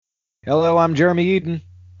Hello, I'm Jeremy Eden,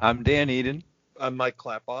 I'm Dan Eden. I'm Mike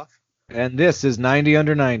Klapoff. and this is 90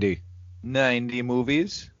 Under 90. 90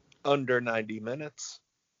 movies. Under 90 minutes.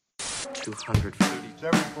 250.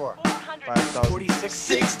 74. 5,046.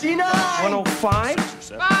 69. 105.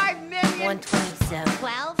 127.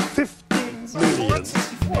 12. 15 million.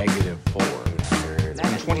 Negative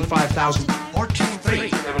 425,000. 14.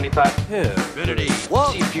 75. Infinity.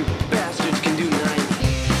 Well, if you bastards can do 90.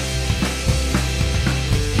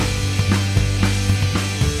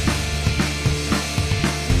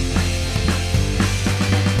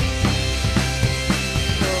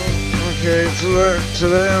 Okay, so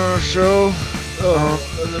today on our show.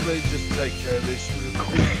 Let me just take care of this real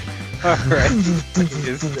quick. All right.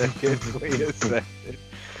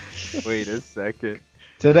 Wait a second.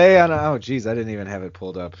 Today on I didn't even have it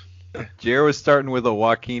pulled up. Jer was starting with a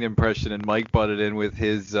Joaquin impression, and Mike butted in with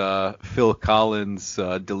his Phil Collins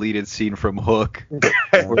deleted scene from Hook,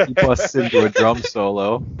 where he busts into a drum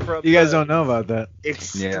solo. From You guys the don't know about that.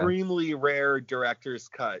 extremely rare director's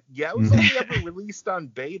cut. Yeah, it was only ever released on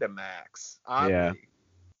Betamax. Oddly. Yeah.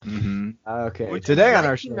 Mm-hmm. Okay, Which today was on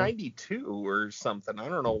our show. 1992 or something. I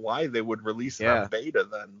don't know why they would release it Yeah. on beta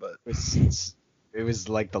then, but It was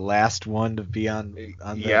like the last one to be on the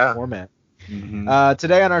Yeah. format. Mm-hmm.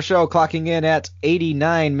 Today on our show, clocking in at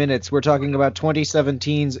 89 minutes, we're talking about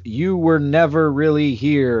 2017's You Were Never Really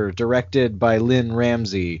Here, directed by Lynn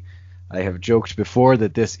Ramsey. I have joked before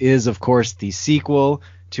that this is, of course, the sequel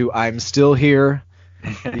to I'm Still Here,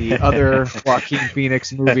 the other Joaquin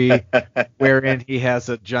Phoenix movie wherein he has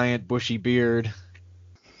a giant bushy beard.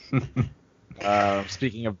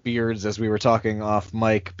 Speaking of beards, as we were talking off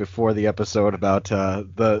mic before the episode about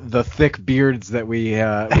the thick beards that we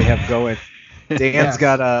have going, Dan's Yes.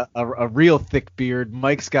 got a real thick beard.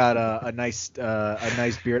 Mike's got a nice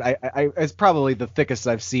beard. It's probably the thickest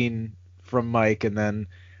I've seen from Mike, and then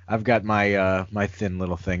I've got my my thin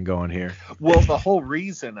little thing going here. well, the whole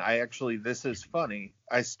reason this is funny.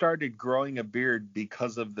 I started growing a beard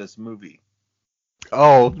because of this movie.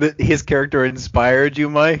 Oh, his character inspired you,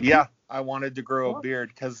 Mike? Yeah, I wanted to grow a beard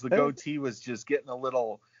because the goatee was just getting a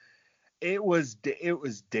little. It was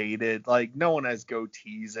dated. Like, no one has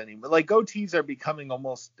goatees anymore. Like, goatees are becoming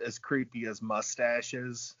almost as creepy as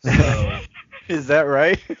mustaches. So Is that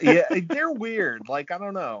right? yeah, they're weird. Like, I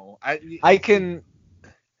don't know. I can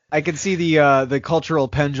see the cultural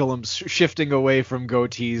pendulum shifting away from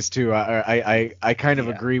goatees to I kind of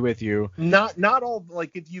Yeah. agree with you. not all,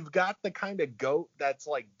 like, if you've got the kind of goat that's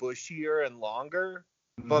like bushier and longer,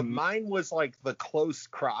 but Mhm. mine was like the close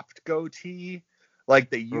cropped goatee, like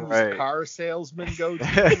the used Right. car salesman goatee.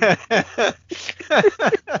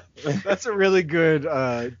 That's a really good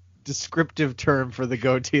descriptive term for the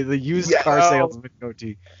goatee, the used Yeah. car salesman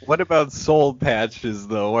goatee. What about soul patches,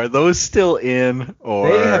 though? Are those still in, or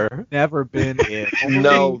They have never been in.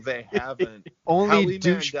 No, they haven't. Only Howie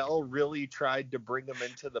douche. Mandel really tried to bring them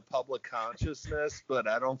into the public consciousness, but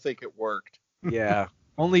I don't think it worked. Yeah.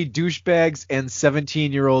 Only douchebags and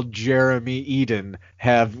 17-year-old Jeremy Eden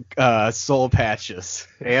have soul patches.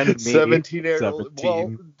 and me? 17-year-old.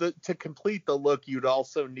 17. Well, to complete the look, you'd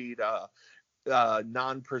also need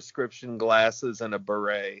non-prescription glasses and a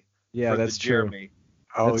beret. Yeah, for that's the true. Jeremy.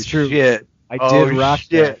 Oh That's true. shit! I Oh, did rock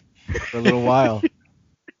shit. that for a little while.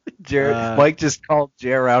 Mike just called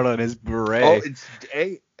Jer out on his beret.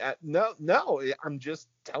 Oh, no. I'm just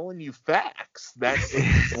telling you facts. That's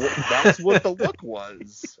what the look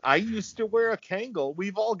was. I used to wear a Kangol.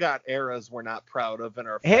 We've all got eras we're not proud of in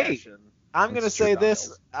our Hey, fashion. I'm gonna That's say true,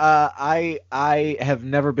 this. Niles. I have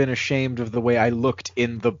never been ashamed of the way I looked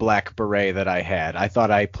in the black beret that I had. I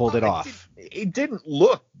thought I pulled it off. It didn't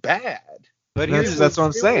look bad. but That's what I'm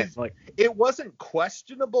it saying. was- Like, It wasn't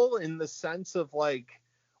questionable in the sense of like,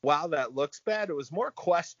 wow, that looks bad. It was more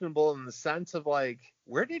questionable in the sense of like,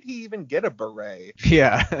 where did he even get a beret?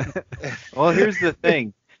 yeah, well, here's the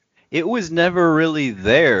thing. It was never really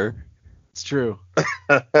there. it's true.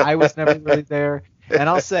 I was never really there. And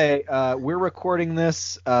I'll say, we're recording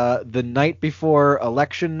this the night before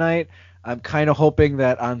election night. I'm kind of hoping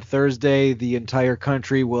that on Thursday the entire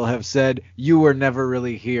country will have said, "You were never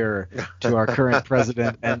really here" to our current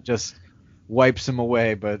president and just wipes him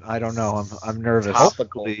away. But I don't know. I'm nervous.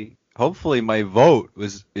 Topical. Hopefully my vote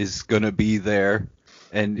is gonna be there,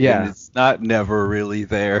 and it's not never really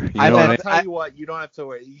there. You I know meant- what I'll tell you what, you don't have to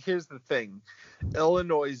worry. Here's the thing.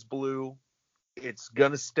 Illinois is blue. It's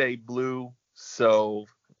gonna stay blue. So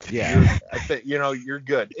Yeah. I think you're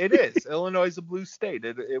good. It is. Illinois is a blue state.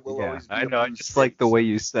 It will Yeah, always be. I a know. I blue just state. like the way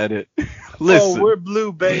you said it. Listen, Oh, we're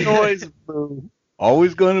blue, baby. Illinois is blue.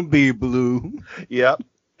 Always gonna be blue. Yep.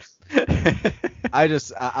 I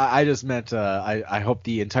just meant I hope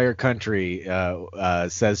the entire country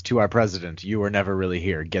says to our president, "You were never really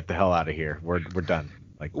here. Get the hell out of here. We're done."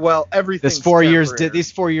 Like, Well, everything's these 4 years temporary.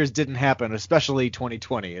 these 4 years didn't happen, especially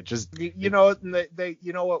 2020. It just You know,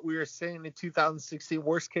 you know what we were saying in 2016.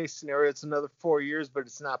 Worst case scenario, it's another 4 years, but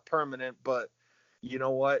it's not permanent. But you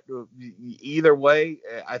know what? Either way,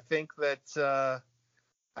 I think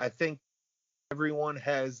everyone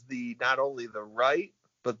has not only the right,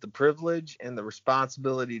 but the privilege and the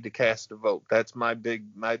responsibility to cast a vote. That's my big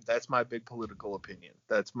political opinion.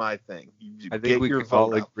 That's my thing. I think we can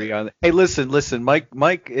all agree on that. Hey, listen,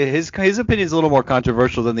 Mike, his opinion is a little more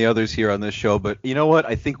controversial than the others here on this show, but you know what?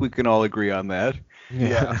 I think we can all agree on that.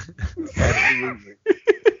 Yeah, absolutely.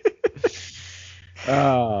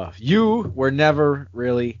 You were never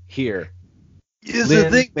really here. Here's the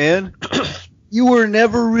Lynn. thing, man. You were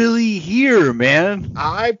never really here, man.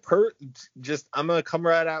 I'm gonna come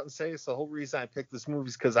right out and say it's the whole reason I picked this movie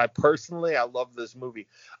is because I love this movie.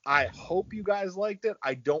 I hope you guys liked it.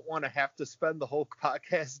 I don't want to have to spend the whole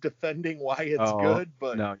podcast defending why it's good,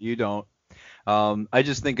 but no, you don't. I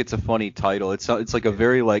just think it's a funny title. It's like a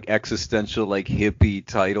very like existential, like hippie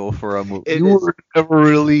title for a movie. You were never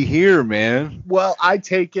really here, man. Well, I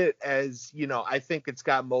take it as, I think it's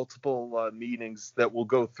got multiple meanings that we'll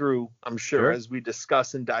go through, I'm sure, as we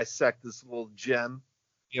discuss and dissect this little gem.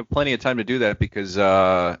 You have plenty of time to do that because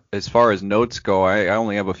as far as notes go, I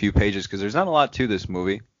only have a few pages because there's not a lot to this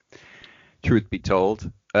movie, truth be told.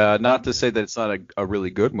 Not to say that it's not a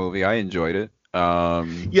really good movie. I enjoyed it.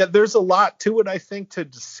 Yeah, there's a lot to it, I think, to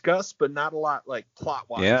discuss, but not a lot like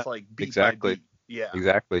plot-wise, like beat by beat. Yeah,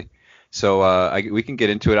 exactly. So we can get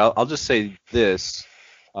into it. I'll just say this.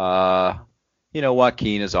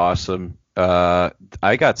 Joaquin is awesome.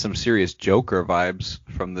 I got some serious Joker vibes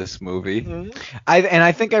from this movie. Mm-hmm.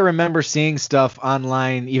 I think I remember seeing stuff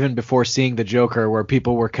online even before seeing the Joker where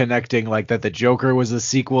people were connecting like that the Joker was a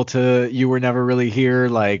sequel to You Were Never Really Here,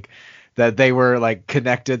 like that they were like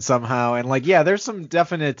connected somehow. And like, yeah, there's some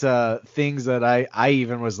definite things that I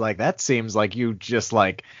even was like, that seems like you just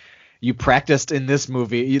like you practiced in this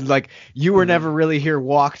movie. You were never really here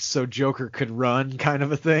walked so Joker could run kind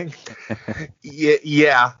of a thing.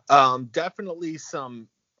 Yeah. Definitely some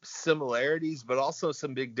similarities, but also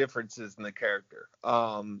some big differences in the character.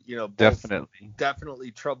 Both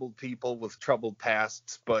definitely troubled people with troubled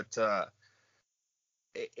pasts, but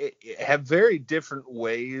it have very different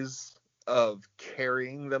ways of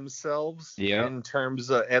carrying themselves in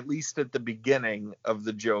terms of, at least at the beginning of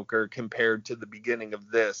the Joker compared to the beginning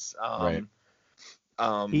of this. Right.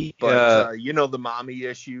 The mommy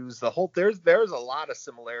issues, there's a lot of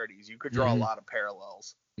similarities. You could draw a lot of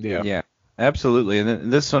parallels. Yeah, absolutely. And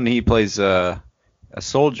in this one, he plays a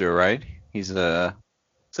soldier, right? He's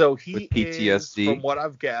so he with PTSD. is, from what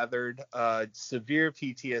I've gathered, severe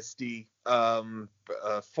PTSD,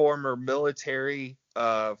 former military,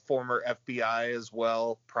 former FBI as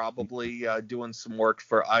well, probably doing some work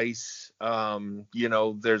for ICE.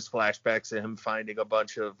 There's flashbacks of him finding a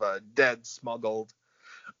bunch of dead, smuggled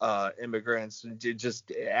immigrants,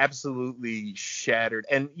 just absolutely shattered.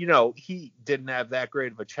 And he didn't have that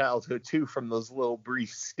great of a childhood too, from those little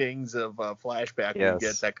brief stings of flashback we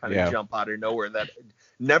get that kind of jump out of nowhere that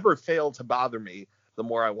never failed to bother me the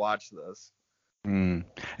more I watch this. And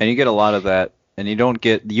you get a lot of that, and you don't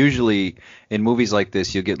get, usually in movies like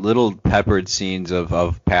this, you get little peppered scenes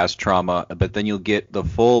of past trauma, but then you'll get the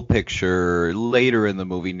full picture later in the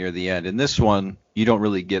movie near the end. In this one, you don't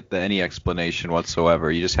really get any explanation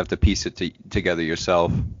whatsoever. You just have to piece it together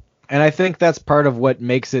yourself. And I think that's part of what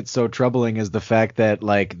makes it so troubling is the fact that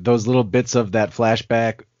like those little bits of that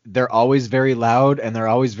flashback, they're always very loud and they're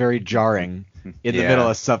always very jarring in the middle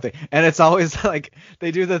of something. And it's always like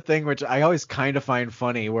they do the thing which I always kind of find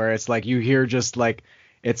funny where it's like you hear just like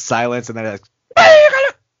it's silence and then it's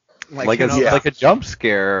like a jump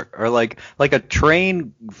scare, or like a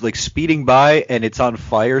train like speeding by and it's on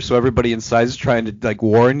fire, so everybody inside is trying to like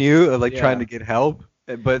warn you, like trying to get help,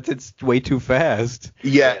 but it's way too fast.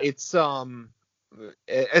 Yeah, it's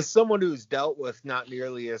as someone who's dealt with not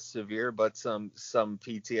nearly as severe, but some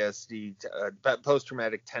PTSD,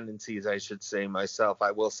 post-traumatic tendencies, I should say myself,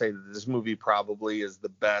 I will say that this movie probably is the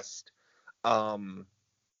best cinematic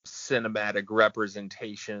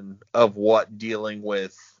representation of what dealing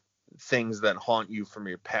with things that haunt you from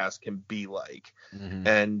your past can be like,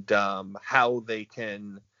 and how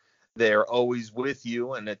they're always with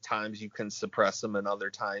you, and at times you can suppress them, and other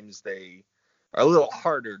times they are a little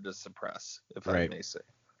harder to suppress, if I may say.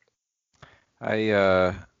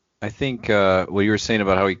 I think what you were saying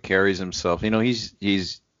about how he carries himself,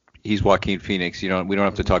 he's Joaquin Phoenix. We don't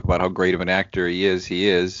have to talk about how great of an actor he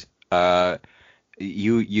is. I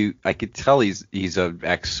could tell he's a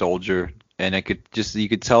ex-soldier, and you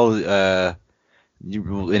could tell in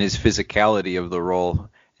his physicality of the role.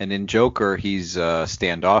 And in Joker, he's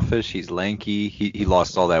standoffish, he's lanky, he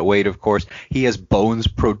lost all that weight, of course. He has bones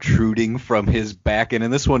protruding from his back, and in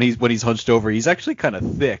this one, when he's hunched over, he's actually kind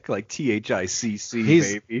of thick, like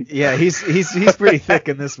THICC, baby. Yeah, he's pretty thick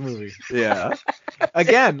in this movie. Yeah.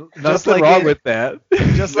 Again, just Nothing like wrong in, with that.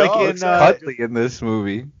 just like in Cutley in this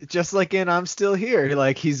movie. just like in I'm Still Here.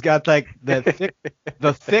 Like he's got like the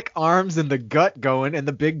thick arms and the gut going and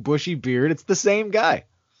the big bushy beard. It's the same guy.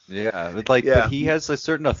 Yeah, but he has a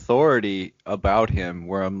certain authority about him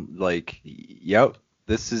where I'm like, yep,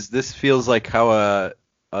 this feels like how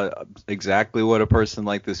exactly what a person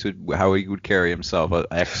like this how he would carry himself. An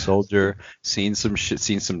ex-soldier, seen some shit,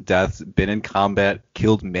 seen some death, been in combat,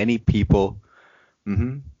 killed many people.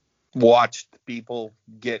 Mm-hmm. Watched people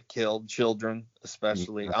get killed, children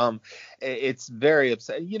especially. It's very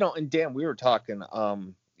upsetting. And Dan, we were talking.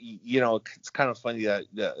 It's kind of funny that,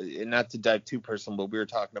 not to dive too personal, but we were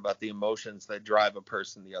talking about the emotions that drive a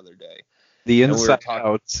person the other day. The inside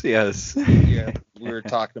outs, yes. Yeah, we were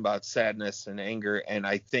talking about sadness and anger, and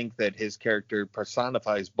I think that his character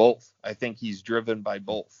personifies both. I think he's driven by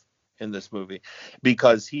both in this movie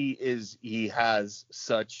because he has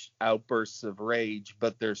such outbursts of rage,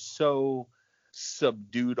 but they're so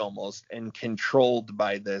subdued almost and controlled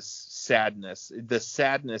by this sadness. The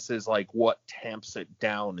sadness is like what tamps it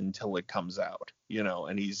down until it comes out,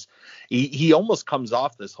 and he almost comes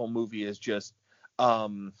off this whole movie as just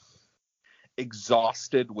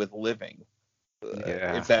exhausted with living,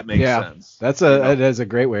 if that makes sense. That is a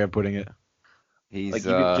great way of putting it. He's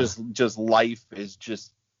like just life is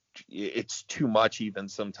just, it's too much even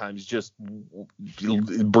sometimes, just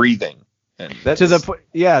breathing. To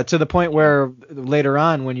the point where later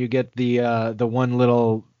on, when you get the one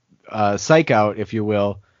little psych out, if you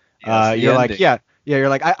will, you're like, you're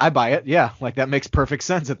like, I buy it. Yeah, like that makes perfect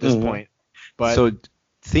sense at this point. But so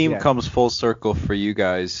theme comes full circle for you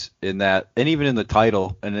guys in that, and even in the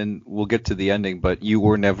title, and then we'll get to the ending. But you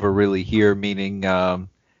were never really here, meaning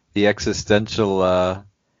the existential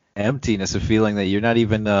emptiness, a feeling that you're not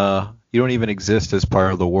even you don't even exist as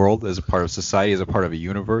part of the world, as a part of society, as a part of a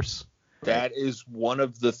universe. That is one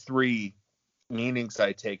of the three meanings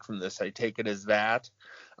I take from this. I take it as that.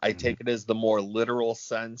 I take it as the more literal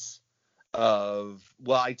sense of,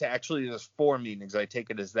 actually there's four meanings. I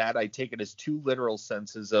take it as that. I take it as two literal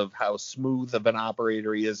senses of how smooth of an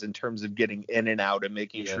operator he is in terms of getting in and out and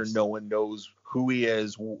making sure no one knows who he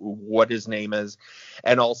is, what his name is,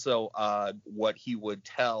 and also what he would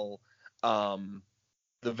tell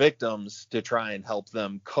the victims to try and help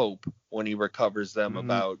them cope when he recovers them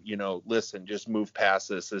about, listen, just move past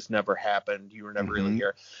this. This never happened. You were never really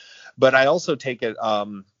here. But I also take it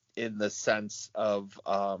in the sense of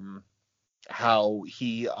how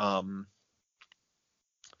he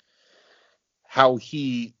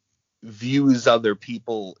views other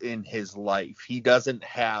people in his life. He doesn't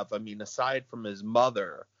have, aside from his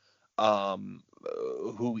mother,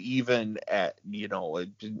 who even at,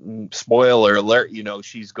 spoiler alert,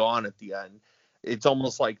 she's gone at the end. It's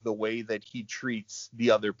almost like the way that he treats the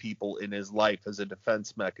other people in his life as a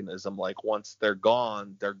defense mechanism. Like once they're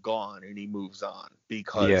gone, and he moves on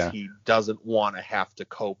because he doesn't want to have to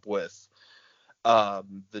cope with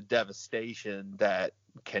the devastation that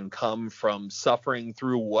can come from suffering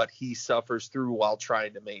through what he suffers through while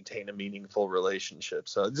trying to maintain a meaningful relationship.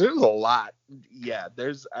 So there's a lot. Yeah,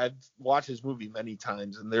 I've watched this movie many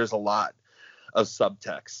times, and there's a lot of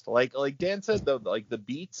subtext. Like Dan said, though, like the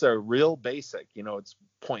beats are real basic. It's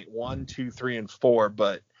point 1, 2, 3, and 4,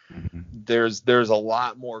 but there's a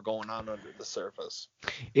lot more going on under the surface.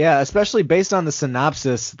 Yeah, especially based on the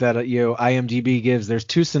synopsis that IMDb gives. There's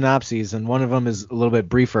two synopses, and one of them is a little bit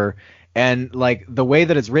briefer. And like the way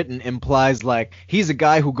that it's written implies like he's a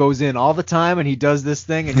guy who goes in all the time and he does this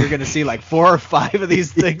thing, and you're gonna see like 4 or 5 of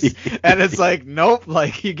these things, and it's like nope,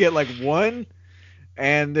 like you get like one,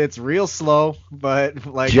 and it's real slow, but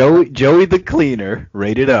like Joey the Cleaner,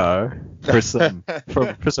 rated R, for some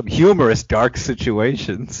humorous dark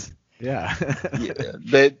situations. Yeah.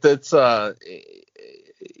 That's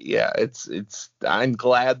it's I'm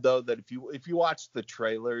glad though that if you watch the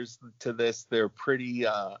trailers to this, they're pretty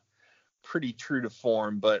true to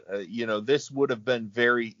form, but this would have been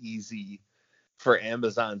very easy for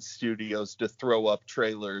Amazon Studios to throw up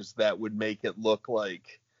trailers that would make it look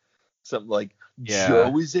like something like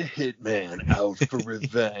Joe is a hitman out for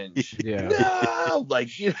revenge. Yeah. No, like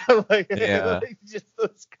just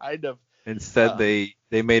those kind of Instead, they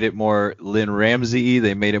made it more Lynn Ramsey-y.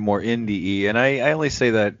 They made it more indie-y. And I only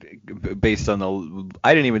say that based on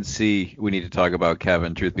I didn't even see We Need to Talk About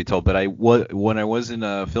Kevin, truth be told. But when I was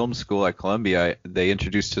in film school at Columbia, they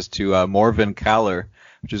introduced us to Morven Caller,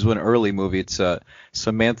 which is an early movie. It's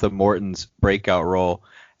Samantha Morton's breakout role.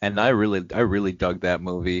 And I really dug that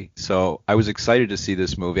movie. So I was excited to see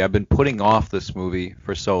this movie. I've been putting off this movie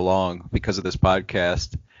for so long because of this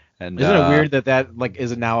podcast. And, isn't it weird that like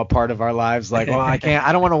is now a part of our lives? Like, well, I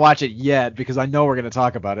don't want to watch it yet because I know we're going to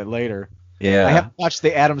talk about it later. Yeah. I haven't watched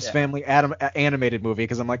the Addams Family animated movie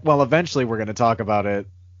because I'm like, well, eventually we're going to talk about it.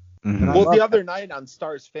 Mhm. Well, the other night on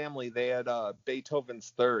Stars Family, they had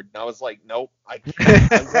Beethoven's Third, and I was like, nope, I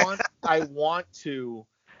can't. I want to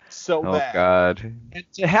so Oh bad. God. And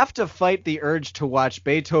to have to fight the urge to watch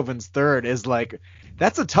Beethoven's Third is like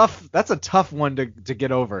that's a tough one to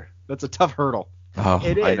get over. That's a tough hurdle. Oh,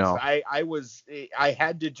 It is. I know. I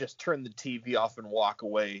had to just turn the TV off and walk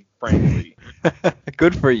away, frankly.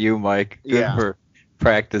 Good for you, Mike. Good Yeah. for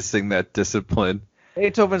practicing that discipline.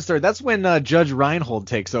 Beethoven's Third. That's when Judge Reinhold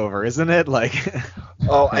takes over, isn't it? Like,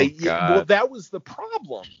 Oh, God. well, that was the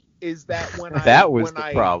problem. Is that when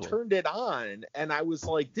I problem. turned it on and I was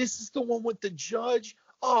like, this is the one with the judge.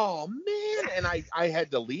 Oh man! And I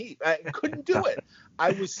had to leave. I couldn't do it.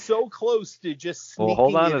 I was so close to just Well, sneaking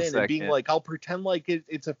hold on it a in and being second. like, I'll pretend like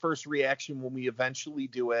it's a first reaction when we eventually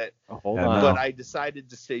do it. Hold Yeah, on. no. But I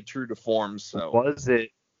decided to stay true to form. So Was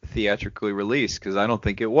it theatrically released? Because I don't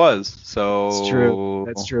think it was. So it's true.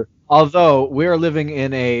 That's true. Although we're living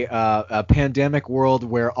in a pandemic world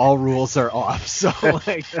where all rules are off, so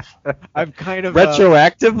like I'm kind of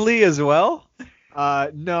Retroactively as well.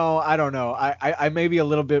 no, I don't know. I may be a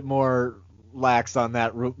little bit more lax on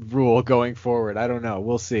that rule going forward. I don't know.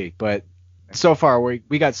 We'll see. But so far we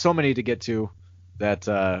got so many to get to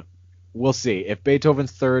that we'll see. If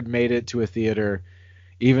Beethoven's Third made it to a theater,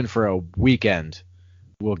 even for a weekend,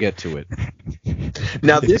 we'll get to it.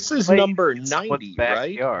 now this is Wait, number it's 90, someone's right?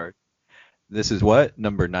 backyard. This is what?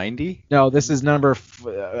 Number 90? No, this is number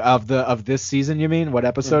of this season. You mean what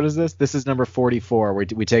episode is this? This is number 44.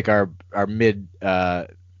 We take our mid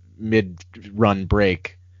run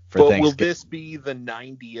break for But will Thanksgiving. this be the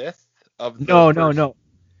 90th of the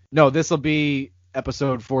No. This will be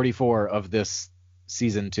episode 44 of this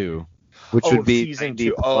season 2. Which Oh, would be season 90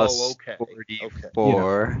 two. Oh, plus okay.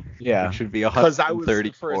 44. Yeah. Which would be Because I was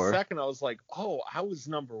 134. for a second, I was like, "Oh, I was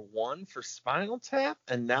number 1 for Spinal Tap,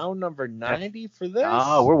 and now number 90 for this."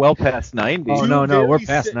 Oh, we're well past 90. Oh Two no, we're very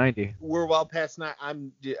past si- 90. We're well past 9.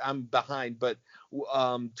 I'm behind, but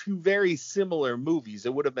two very similar movies.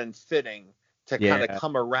 It would have been fitting to kind Yeah. of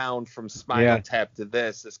come around from Spinal Yeah. Tap to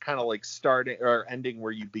this. It's kind of like starting or ending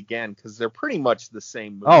where you began because they're pretty much the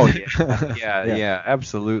same movie. Oh Yeah,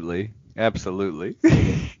 absolutely. Absolutely.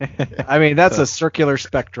 I mean, that's a circular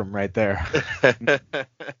spectrum right there.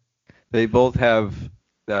 They both have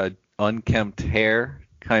unkempt hair,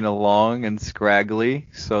 kind of long and scraggly,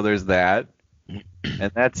 so there's that.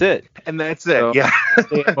 And that's it. And that's it. So- Yeah.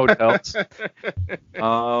 Stay at hotels.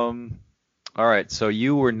 All right, so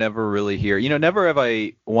you were never really here. Never have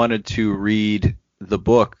I wanted to read the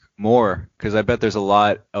book more because I bet there's a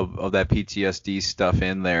lot of that PTSD stuff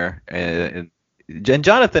in there. And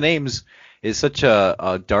Jonathan Ames is such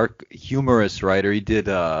a dark, humorous writer. He did,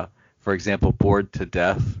 for example, Bored to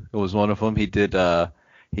Death. It was one of them. He did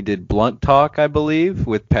Blunt Talk, I believe,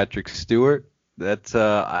 with Patrick Stewart. That's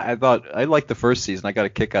I thought I liked the first season. I got a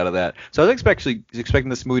kick out of that. So I was expecting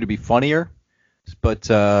this movie to be funnier,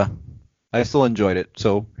 but I still enjoyed it.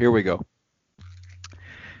 So here we go.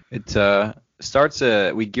 It starts.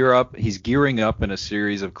 He's gearing up in a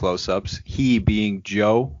series of close-ups. He being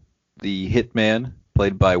Joe, the hitman,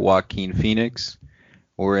 played by Joaquin Phoenix.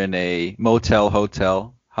 We're in a motel,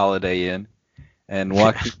 hotel, Holiday Inn, and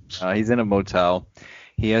Joaquin, he's in a motel.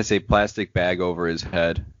 He has a plastic bag over his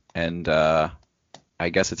head, and I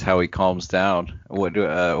guess it's how he calms down. What do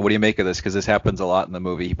you make of this? Because this happens a lot in the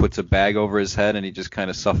movie. He puts a bag over his head and he just kind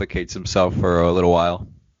of suffocates himself for a little while.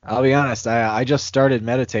 I'll be honest. I just started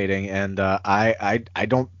meditating, and I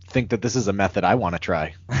don't think that this is a method I want to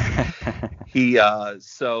try. He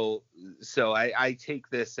so I take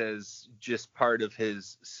this as just part of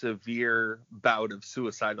his severe bout of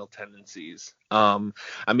suicidal tendencies.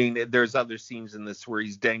 I mean, there's other scenes in this where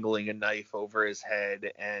he's dangling a knife over his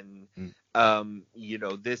head, and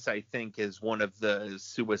this I think is one of the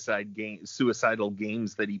suicidal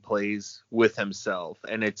games that he plays with himself,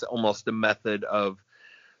 and it's almost a method of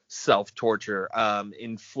self-torture,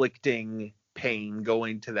 inflicting pain,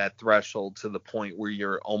 going to that threshold to the point where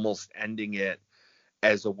you're almost ending it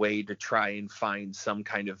as a way to try and find some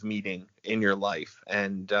kind of meaning in your life.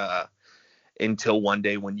 And until one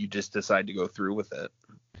day when you just decide to go through with it.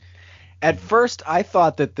 At first, I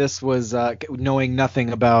thought that this was, knowing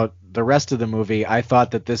nothing about the rest of the movie, I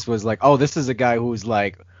thought that this was like, oh, this is a guy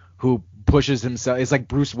who pushes himself. It's like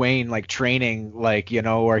Bruce Wayne, like training, like, you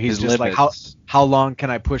know, where he's His just limits. like, how long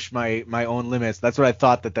can I push my own limits? That's what I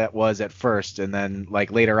thought that was at first, and then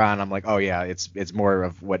like later on, I'm like, oh yeah, it's more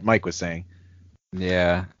of what Mike was saying.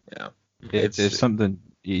 Yeah. Yeah. It's something.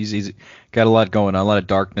 He's got a lot going on, a lot of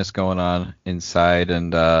darkness going on inside,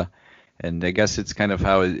 and I guess it's kind of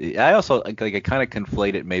how I also like I kind of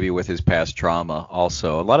conflate it maybe with his past trauma.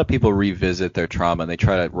 Also, a lot of people revisit their trauma and they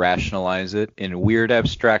try to rationalize it in weird,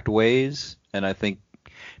 abstract ways, and I think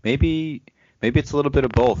maybe it's a little bit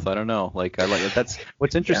of both. I don't know. Like that's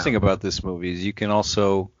what's interesting about this movie is you can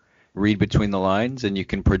also read between the lines and you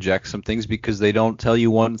can project some things because they don't tell you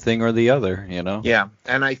one thing or the other, you know? Yeah,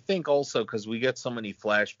 and I think also because we get so many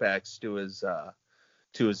flashbacks to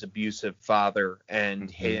his abusive father and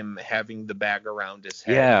him having the bag around his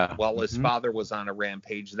head. Yeah. While his father was on a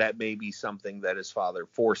rampage, that may be something that his father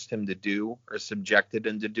forced him to do or subjected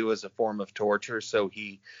him to do as a form of torture. So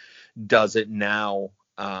he does it now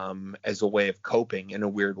as a way of coping in a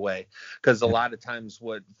weird way. Because a lot of times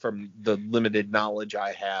from the limited knowledge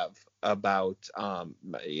I have about,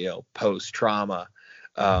 post-trauma,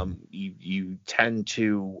 you tend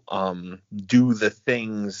to do the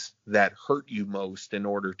things that hurt you most in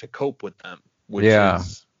order to cope with them, which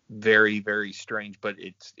is very, very strange, but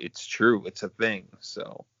it's true. It's a thing.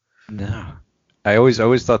 So no, I always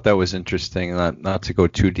thought that was interesting. Not to go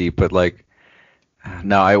too deep, but like,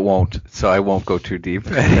 no, I won't. So I won't go too deep.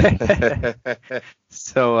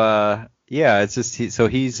 So yeah, it's just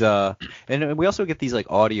he's and we also get these like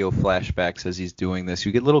audio flashbacks as he's doing this.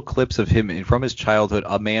 You get little clips of him from his childhood,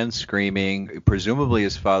 a man screaming, presumably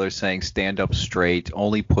his father saying stand up straight,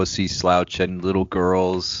 only pussies slouch and little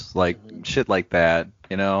girls, like shit like that,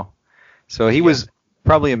 you know. So he was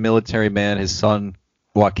probably a military man. His son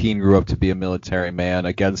Joaquin grew up to be a military man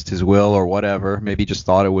against his will or whatever. Maybe he just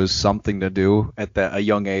thought it was something to do at a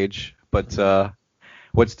young age. But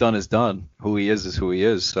what's done is done. Who he is who he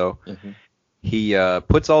is. So he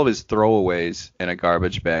puts all of his throwaways in a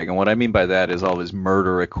garbage bag. And what I mean by that is all of his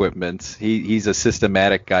murder equipment. He's a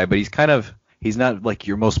systematic guy, but he's not like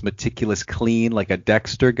your most meticulous clean, like a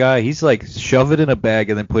Dexter guy. He's like shove it in a bag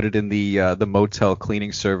and then put it in the motel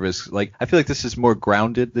cleaning service. Like I feel like this is more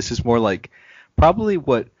grounded. This is more like probably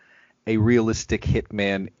what a realistic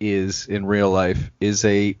hitman is in real life is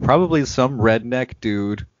probably some redneck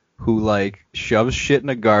dude who like shoves shit in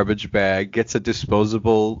a garbage bag, gets a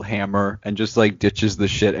disposable hammer, and just like ditches the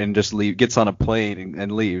shit and just gets on a plane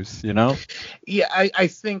and leaves, you know? Yeah, I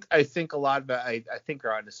think a lot of it, I think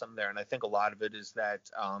you're onto something there, and I think a lot of it is that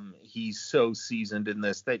he's so seasoned in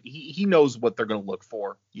this that he knows what they're going to look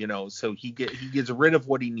for, you know, so he gets rid of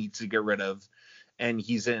what he needs to get rid of, and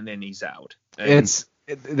he's in and he's out. And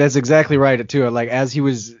that's exactly right too. Like as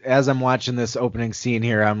I'm watching this opening scene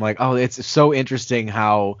here, I'm like, oh, it's so interesting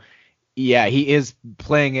how, yeah, he is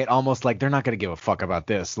playing it almost like they're not going to give a fuck about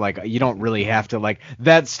this. Like you don't really have to, like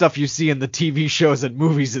that stuff you see in the TV shows and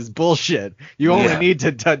movies is bullshit. You only need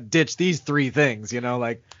to ditch these three things, you know,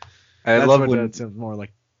 like I love when it sounds more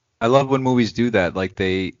like. I love when movies do that. Like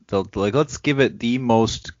they'll like, let's give it the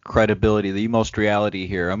most credibility, the most reality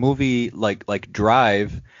here. A movie like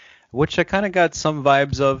Drive, which I kind of got some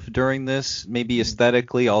vibes of during this, maybe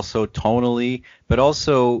aesthetically, also tonally, but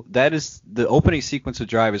also that is the opening sequence of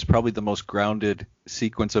Drive is probably the most grounded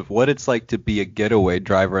sequence of what it's like to be a getaway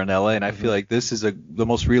driver in LA, and I feel like this is the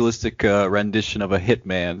most realistic rendition of a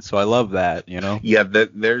hitman. So I love that, you know. Yeah,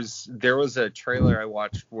 there was a trailer I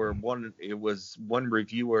watched where one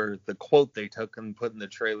reviewer, the quote they took and put in the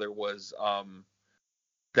trailer was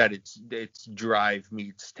that it's Drive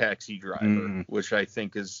meets Taxi Driver, which I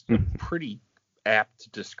think is a pretty apt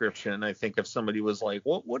description. I think if somebody was like,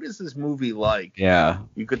 what is this movie like? Yeah.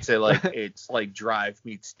 You could say like it's like Drive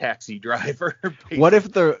meets Taxi Driver. What if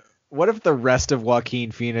the rest of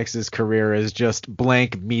Joaquin Phoenix's career is just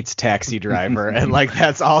blank meets Taxi Driver and like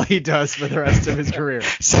that's all he does for the rest of his career?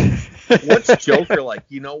 What's Joker like?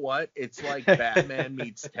 You know what? It's like Batman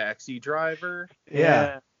meets Taxi Driver.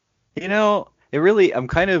 Yeah. You know, I really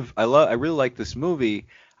like this movie.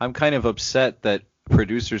 I'm kind of upset that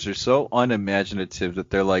producers are so unimaginative that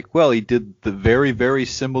they're like, well, he did the very, very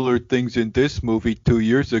similar things in this movie 2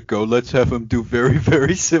 years ago. Let's have him do very,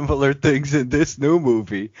 very similar things in this new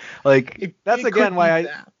movie. Like that's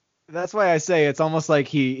why I say it's almost like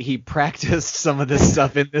he practiced some of this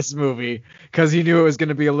stuff in this movie because he knew it was going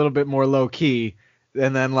to be a little bit more low key,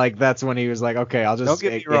 and then like that's when he was like, okay, I'll just don't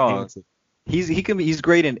get me wrong. He's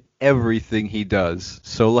great in everything he does.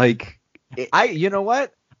 So like You know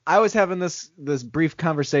what? I was having this brief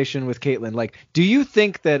conversation with Caitlin. Like, do you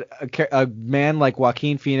think that a man like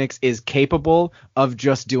Joaquin Phoenix is capable of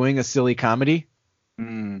just doing a silly comedy?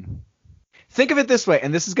 Think of it this way,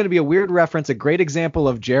 and this is going to be a weird reference, a great example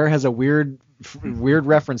of Jer has a weird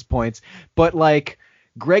reference points, but like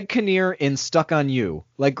Greg Kinnear in Stuck on You.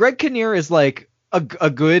 Like, Greg Kinnear is like a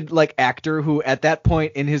good like actor who at that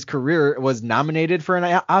point in his career was nominated for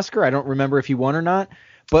an Oscar. I don't remember if he won or not,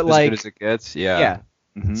 but As like good as it gets, yeah. Yeah.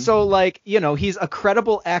 Mhm. So like, he's a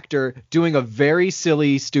credible actor doing a very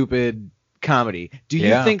silly, stupid comedy. Do you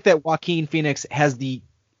Yeah. think that Joaquin Phoenix has the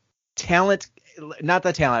talent? Not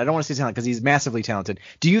the talent. I don't want to say talent because he's massively talented.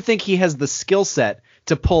 Do you think he has the skill set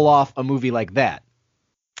to pull off a movie like that?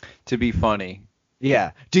 To be funny.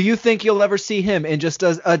 Yeah. Do you think you'll ever see him in just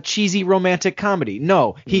a cheesy romantic comedy?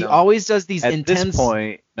 No. He No. always does these At intense. this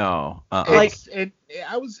point, no. Like-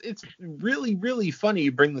 It's really, really funny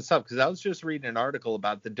you bring this up because I was just reading an article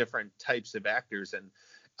about the different types of actors and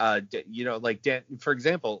like for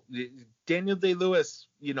example, Daniel Day-Lewis,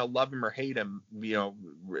 love him or hate him,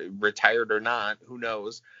 retired or not, who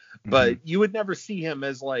knows, but you would never see him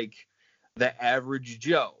as like the average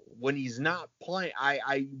Joe when he's not playing.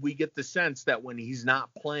 We get the sense that when he's not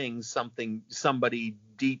playing somebody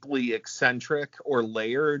deeply eccentric or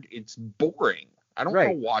layered, it's boring. I don't want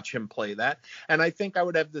to watch him play that. And I think I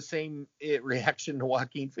would have the same reaction to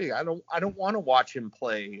Joaquin Phoenix. I don't want to watch him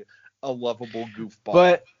play a lovable goofball.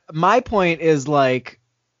 But my point is, like,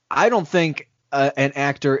 I don't think an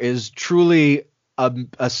actor is truly a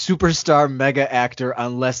superstar mega actor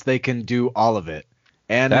unless they can do all of it.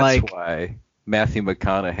 And that's why Matthew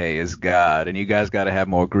McConaughey is God, and you guys got to have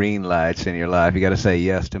more green lights in your life. You got to say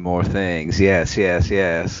yes to more things. Yes, yes,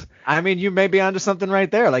 yes. I mean, you may be onto something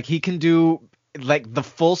right there. Like, he can do like the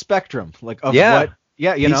full spectrum, like of Yeah. what.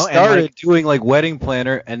 Yeah, He started and like, doing like Wedding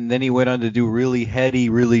Planner, and then he went on to do really heady,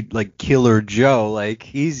 really like Killer Joe. Like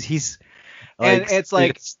he's like, And it's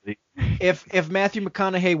like- seriously. if Matthew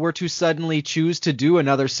McConaughey were to suddenly choose to do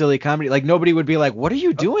another silly comedy, like nobody would be like, "What are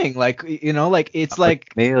you doing?" Like, like it's like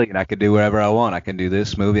Chameleon, I can do whatever I want. I can do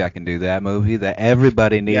this movie. I can do that movie. That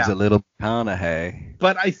everybody needs Yeah. a little McConaughey.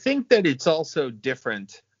 But I think that it's also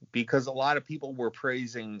different because a lot of people were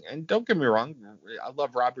praising, and don't get me wrong, I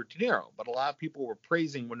love Robert De Niro, but a lot of people were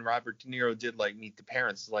praising when Robert De Niro did like Meet the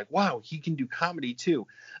Parents. It's like, wow, he can do comedy too.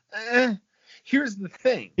 Here's the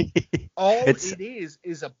thing. All It's- it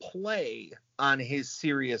is a play on his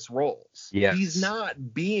serious roles. Yes. He's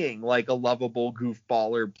not being like a lovable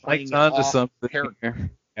goofball or playing Mike's an onto off something. character.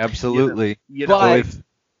 here. Absolutely. You But- know, So if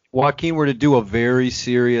Joaquin were to do a very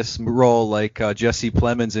serious role like Jesse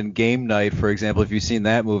Plemons in Game Night, for example, if you've seen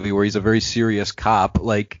that movie where he's a very serious cop,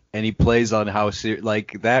 like, and he plays on how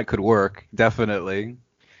like that could work definitely.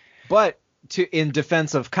 But in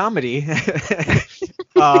defense of comedy,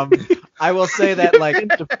 I will say that like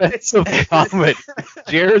Defense of comedy.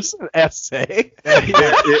 Jared's essay.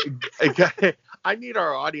 I need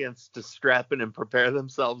our audience to strap in and prepare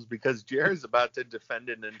themselves because Jared's about to defend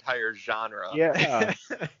an entire genre. Yeah.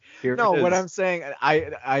 Here no, it what is. I'm saying,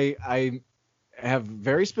 I have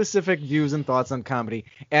very specific views and thoughts on comedy.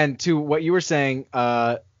 And to what you were saying,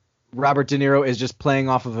 Robert De Niro is just playing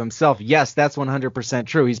off of himself. Yes, that's 100%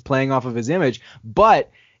 true. He's playing off of his image, but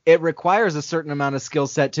it requires a certain amount of skill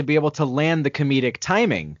set to be able to land the comedic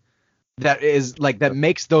timing that is like that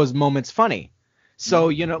makes those moments funny. So,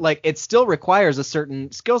 like it still requires a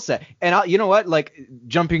certain skill set. And you know what? Like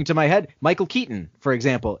jumping to my head, Michael Keaton, for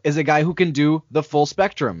example, is a guy who can do the full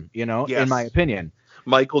spectrum, in Yes. my opinion.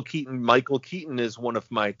 Michael Keaton is one of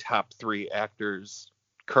my top 3 actors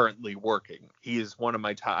currently working. He is one of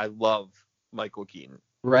my top. I love Michael Keaton.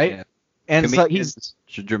 Right. Yeah. And so he's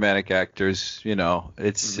Comedians, dramatic actors,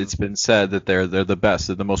 it's been said that they're the best,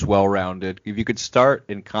 they're the most well-rounded. If you could start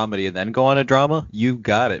in comedy and then go on a drama, you've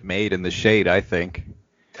got it made in the shade, I think.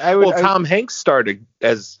 Well, Tom Hanks started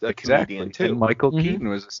as a comedian too. And Michael Mhm. Keaton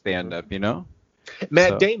was a stand-up, Matt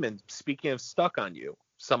so- Damon, speaking of Stuck on You,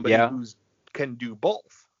 somebody Yeah. who's can do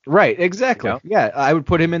both. Right, exactly. Yeah. Yeah, I would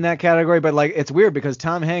put him in that category, but like it's weird because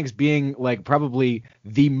Tom Hanks being like probably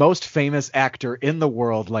the most famous actor in the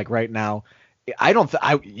world like right now,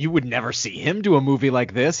 you would never see him do a movie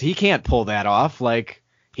like this. He can't pull that off. Like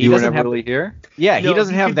he You were doesn't never have really here? Yeah, he No,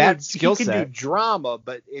 doesn't have can that do- skill He can set. do drama,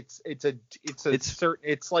 but it's certain.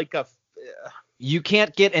 It's like a. You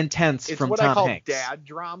can't get intense It's from what Tom I call Hanks. dad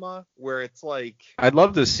drama, where it's like. I'd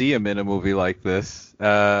love to see him in a movie like this.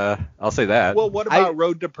 I'll say that. Well, what about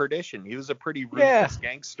Road to Perdition? He was a pretty ruthless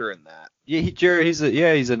gangster in that. Yeah, he's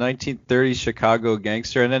a 1930s Chicago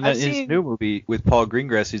gangster, and then I've in his seen- new movie with Paul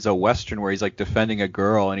Greengrass, he's a western where he's like defending a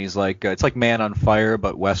girl, and he's like it's like Man on Fire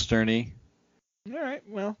but westerny. All right.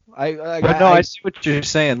 Well, But no, I see what you're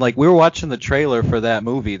saying. Like we were watching the trailer for that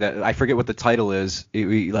movie that I forget what the title is.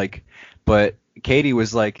 But Katie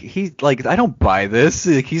was like, I don't buy this.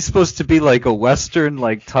 Like, he's supposed to be like a Western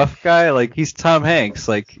like tough guy. Like he's Tom Hanks.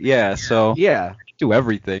 Like yeah, so yeah. do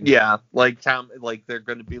everything. Yeah, like they're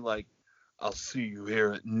gonna be like, I'll see you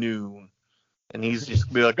here at noon, and he's just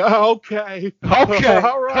gonna be like, oh, okay, Okay.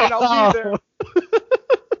 all right, I'll be there.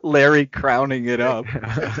 Larry crowning it up.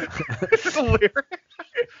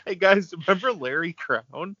 Hey guys, remember Larry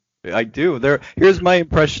Crown? I do. Here's my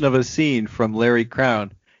impression of a scene from Larry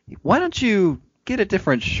Crown. Why don't you get a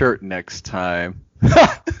different shirt next time?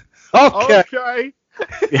 Okay. Okay.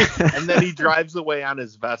 And then he drives away on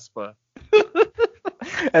his Vespa.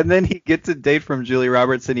 And then he gets a date from Julia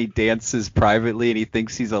Roberts and he dances privately and he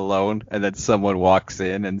thinks he's alone and then someone walks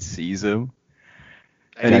in and sees him.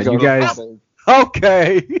 And Yeah, he you goes, guys- "Oh,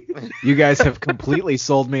 Okay. You guys have completely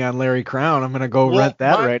sold me on Larry Crown. I'm gonna go rent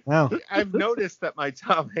that right now. I've noticed that my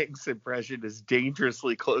Tom Hanks impression is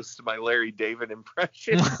dangerously close to my Larry David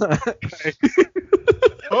impression.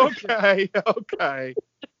 Okay.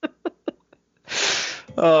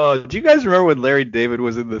 Oh, do you guys remember when Larry David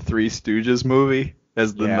was in the Three Stooges movie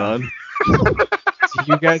as the Yeah. nun? Do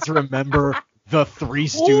you guys remember the Three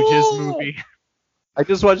Stooges movie? I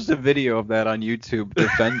just watched a video of that on YouTube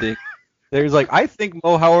defending. There's like, I think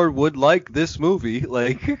Mo Howard would like this movie.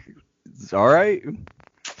 Like, it's all right.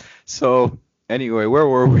 So anyway, where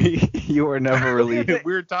were we? You were never really.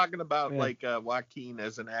 We were talking about Yeah. Joaquin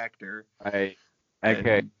as an actor. Okay.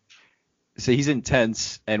 And- So he's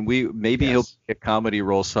intense, and maybe he'll Yes. play a comedy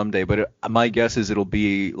role someday. But my guess is it'll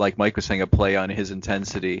be like Mike was saying, a play on his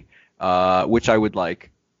intensity, which I would like.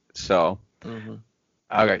 So.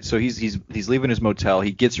 Okay, so he's leaving his motel.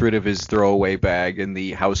 He gets rid of his throwaway bag in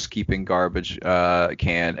the housekeeping garbage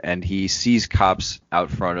can, and he sees cops out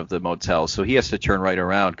front of the motel. So he has to turn right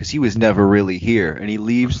around because he was never really here, and he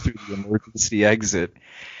leaves through the emergency exit.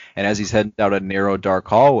 And as he's heading down a narrow, dark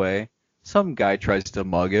hallway, some guy tries to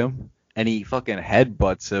mug him, and he fucking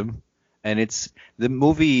headbutts him. And it's the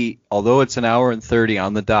movie, although it's an hour and 30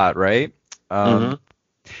 on the dot, right?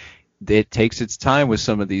 It takes its time with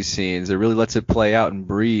some of these scenes. It really lets it play out and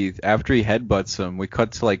breathe. After he headbutts him, we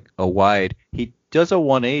cut to like a wide. He does a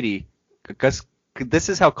 180 because this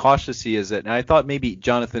is how cautious he is. And I thought maybe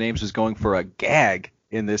Jonathan Ames was going for a gag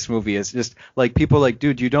in this movie. It's just like people are like,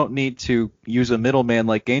 dude, you don't need to use a middleman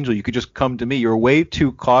like Angel. You could just come to me. You're way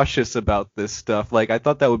too cautious about this stuff. Like I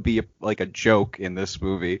thought that would be like a joke in this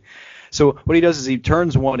movie. So what he does is he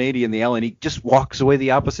turns 180 in the alley and he just walks away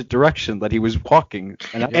the opposite direction that he was walking.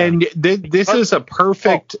 And this is a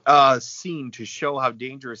perfect scene to show how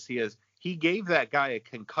dangerous he is. He gave that guy a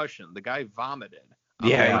concussion. The guy vomited on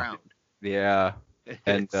the ground. Yeah.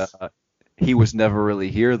 And he was never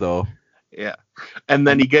really here though. Yeah. And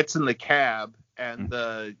then he gets in the cab and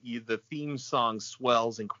the theme song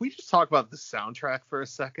swells. And can we just talk about the soundtrack for a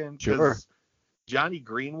second? 'Cause Sure. Johnny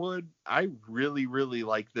Greenwood, I really, really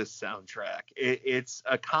like this soundtrack. It's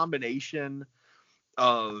a combination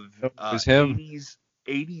of It was him. 80s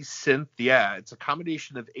synth. Yeah, it's a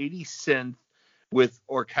combination of 80s synth with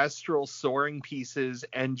orchestral soaring pieces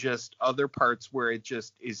and just other parts where it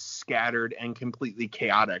just is scattered and completely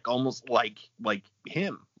chaotic, almost like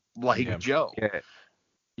him, like Joe.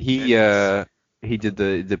 Yeah. He did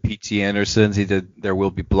the P.T. Andersons. He did There Will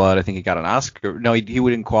Be Blood. I think he got an Oscar. No, he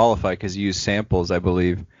wouldn't qualify because he used samples, I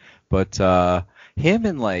believe. But him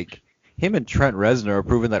and Trent Reznor are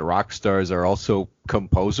proving that rock stars are also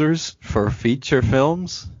composers for feature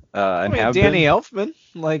films. And have Danny been. Elfman,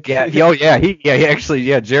 like Jared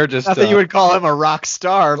just. not that you would call him a rock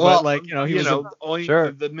star, Well, but like he was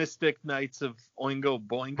Sure. the Mystic Knights of Oingo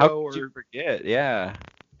Boingo, How could you forget? Yeah,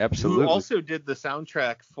 absolutely. who also did the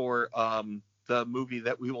soundtrack for the movie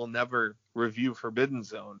that we will never review, Forbidden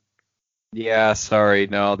Zone. Yeah, sorry,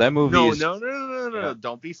 no, that movie No, is. no. Yeah.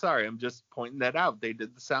 Don't be sorry. I'm just pointing that out. They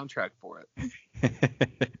did the soundtrack for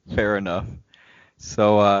it. Fair enough.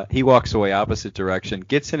 So he walks away opposite direction,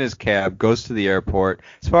 gets in his cab, goes to the airport.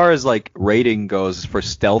 As far as like rating goes for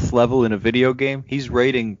stealth level in a video game, he's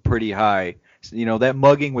rating pretty high. You know, that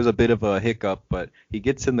mugging was a bit of a hiccup, but he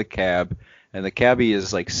gets in the cab, and the cabbie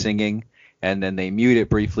is like singing, and then they mute it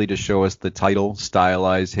briefly to show us the title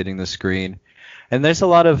stylized hitting the screen. And there's a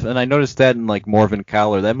lot of, and I noticed that in like Morven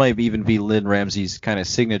Caller, that might even be Lynn Ramsey's kind of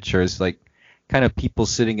signatures, like kind of people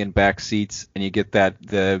sitting in back seats, and you get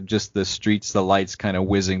that just the streets, the lights kind of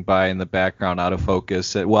whizzing by in the background out of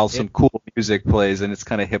focus while some cool music plays, and it's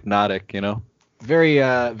kind of hypnotic, you know. very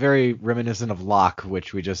very reminiscent of Locke,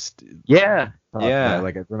 which we just Yeah. talked about.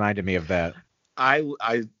 Like it reminded me of that. I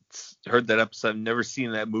heard that episode. I've never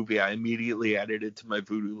seen that movie. I immediately added it to my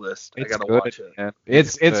voodoo list. I It's gotta good, watch it. man.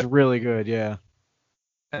 It's good. really good, yeah.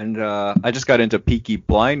 And I just got into Peaky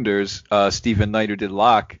Blinders. Stephen Knight, who did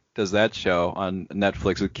Locke, does that show on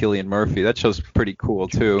Netflix with Cillian Murphy. That show's pretty cool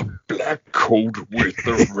too. Black coat with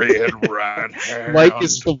the red right hand. Mike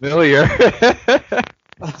is familiar.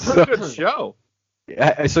 It's a good show.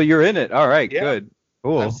 So you're in it. All right, Yeah. good.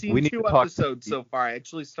 Cool. I've seen we need 2 to talk. episodes so far. I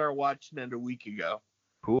actually started watching it a week ago.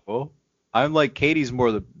 Cool. I'm like Katie's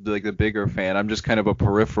more the bigger fan. I'm just kind of a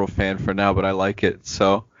peripheral fan for now, but I like it.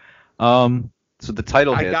 So, so the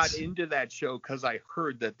title I hits. got into that show because I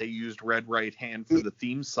heard that they used Red Right Hand for the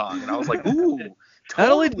theme song, and I was like, ooh, Not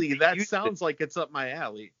only did totally, they that use sounds like it's up my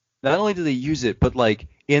alley. Not only do they use it, but like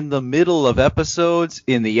in the middle of episodes,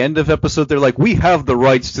 in the end of episode, they're like, we have the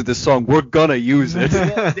rights to this song. We're gonna use it.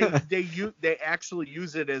 Well, they actually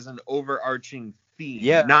use it as an overarching theme,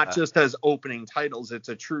 Yeah. not just as opening titles. It's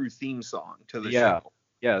a true theme song to the Yeah. show.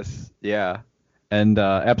 Yes. Yeah. And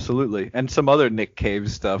absolutely. And some other Nick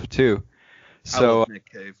Cave stuff too. I So love Nick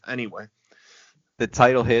Cave. Anyway, the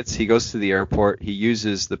title hits. He goes to the airport. He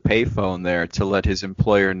uses the payphone there to let his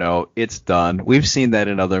employer know it's done. We've seen that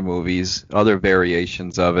in other movies, other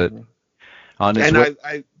variations of it. On his and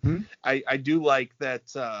way- I do like that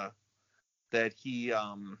that he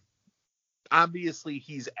obviously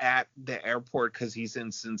he's at the airport because he's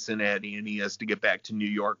in Cincinnati and he has to get back to New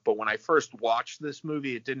York. But when I first watched this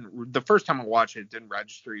movie, the first time I watched it, it didn't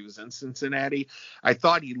register he was in Cincinnati. I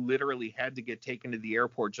thought he literally had to get taken to the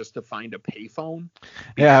airport just to find a payphone.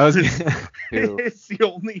 Yeah, I was It's the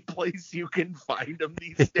only place you can find them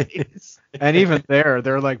these days. and even there,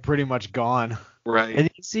 they're like pretty much gone. Right.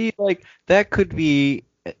 And you see, like, that could be,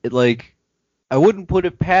 like, I wouldn't put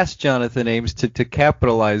it past Jonathan Ames to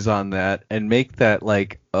capitalize on that and make that,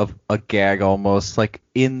 like, a gag almost, like,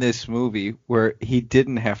 in this movie where he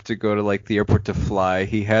didn't have to go to, like, the airport to fly.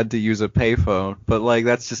 He had to use a payphone. But, like,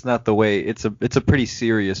 that's just not the way. It's a pretty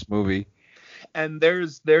serious movie. And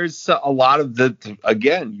there's a lot of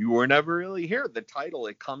again, you were never really here. The title,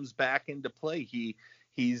 it comes back into play.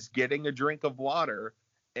 He's getting a drink of water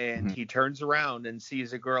and he turns around and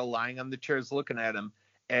sees a girl lying on the chairs looking at him,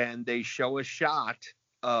 and they show a shot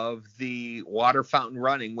of the water fountain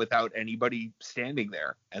running without anybody standing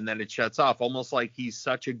there, and then it shuts off, almost like he's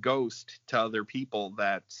such a ghost to other people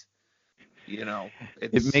that, you know,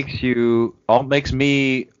 It makes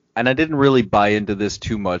me, and I didn't really buy into this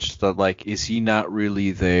too much, that, like, is he not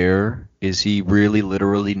really there? Is he really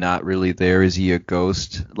literally not really there? Is he a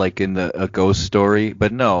ghost, like in a ghost story?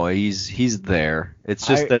 But no, he's there. It's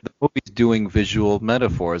just that the movie's doing visual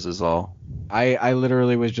metaphors is all. I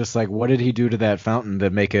literally was just like, what did he do to that fountain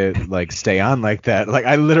to make it like stay on like that? Like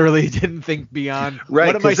I literally didn't think beyond.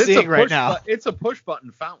 right, What am I 'cause it's a seeing right push now? it's a push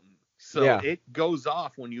button fountain. So Yeah. it goes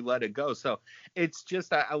off when you let it go. So it's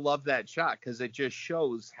just, I love that shot because it just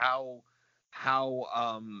shows how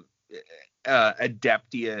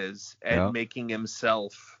adept he is at making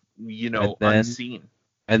himself, unseen.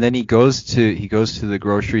 And then he goes to the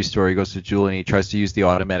grocery store. He goes to Jewel and he tries to use the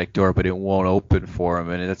automatic door, but it won't open for him.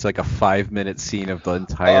 And it's like a 5-minute scene of the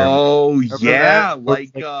entire. Oh Remember yeah, that?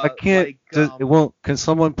 like I can't. It won't. Can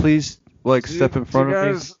someone please step in front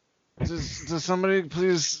of me? Does somebody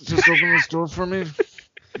please just open this door for me?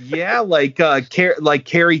 Yeah, like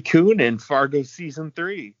Carrie Coon in Fargo season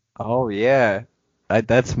 3. Oh yeah,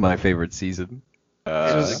 that's my favorite season.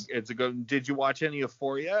 It's a good. Did you watch any of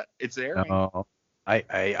 4 yet? It's airing. No,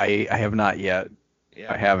 I have not yet.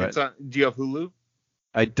 Yeah, I haven't. Do you have Hulu?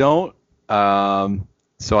 I don't.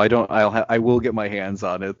 So I don't. I will get my hands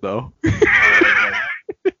on it though.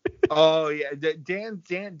 Oh yeah,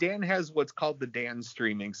 Dan has what's called the Dan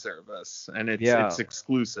streaming service, and it's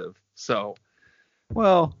exclusive. So,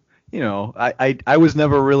 well, I was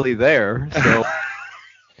never really there, so.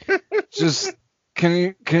 Just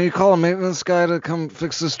can you call a maintenance guy to come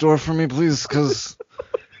fix this door for me, please? Because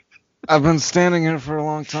I've been standing here for a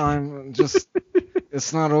long time. Just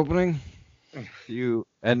it's not opening.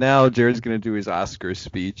 And now Jared's gonna do his Oscar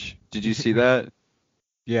speech. Did you see that?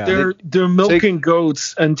 Yeah. They're milking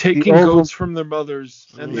goats and taking goats from their mothers.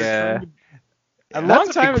 And yeah. A long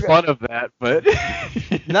time ago. Fun of that, but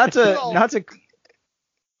not to.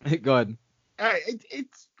 Go ahead.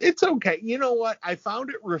 It's okay. You know what? I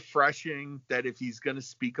found it refreshing that if he's going to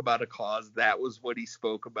speak about a cause, that was what he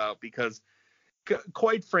spoke about, because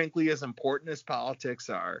quite frankly, as important as politics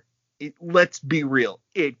are, let's be real,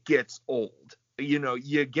 it gets old.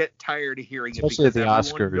 You get tired of hearing especially it because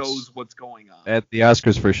at the everyone Oscars. knows what's going on. At the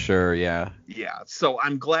Oscars for sure, yeah. Yeah, so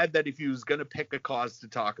I'm glad that if he was going to pick a cause to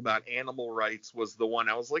talk about, animal rights was the one.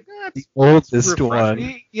 I was like, the oldest one.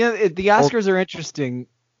 Yeah, the Oscars are interesting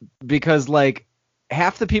because like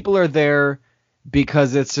half the people are there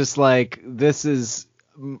because it's just like this is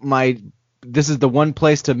the one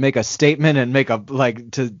place to make a statement and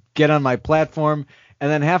to get on my platform. And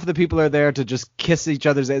then half of the people are there to just kiss each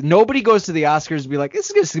other's ass. Nobody goes to the Oscars to be like, this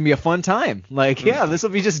is just going to be a fun time. Like, yeah, this will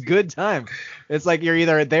be just good time. It's like you're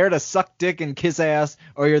either there to suck dick and kiss ass,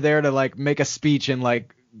 or you're there to, like, make a speech and,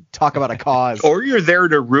 like, talk about a cause. Or you're there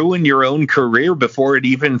to ruin your own career before it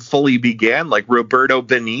even fully began, like Roberto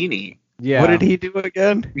Benigni. Yeah. What did he do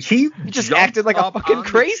again? He just jumped acted like a up fucking on the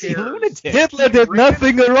crazy chairs. lunatic. Hitler did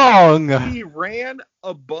nothing wrong. He ran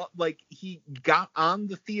above, like he got on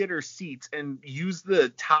the theater seats and used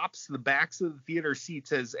the backs of the theater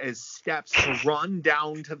seats as steps to run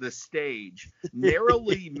down to the stage,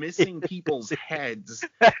 narrowly missing people's heads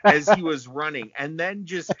as he was running, and then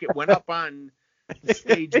just went up on the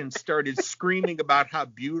stage and started screaming about how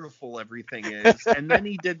beautiful everything is. And then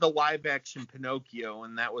he did the live action Pinocchio,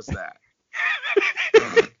 and that was that.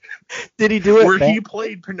 Did he do it? Where he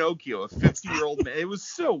played Pinocchio, a 50-year-old man. It was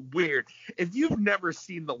so weird. If you've never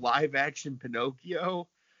seen the live action Pinocchio,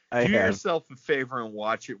 do yourself a favor and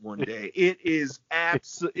watch it one day. It is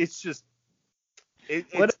it's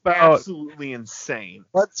absolutely insane.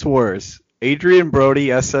 What's worse, Adrian Brody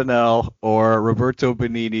SNL or Roberto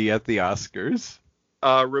Benigni at the Oscars?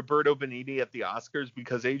 Roberto Benigni at the Oscars,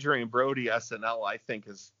 because Adrian Brody SNL I think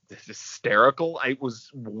is hysterical. It was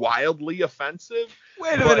wildly offensive.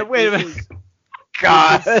 Wait a minute.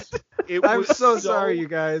 God. I'm so sorry, you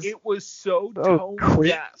guys. It was so tone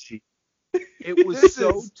deaf. It was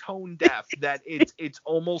so tone deaf that it's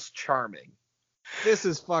almost charming. This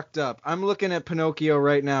is fucked up. I'm looking at Pinocchio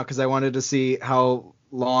right now because I wanted to see how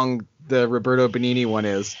long the Roberto Benigni one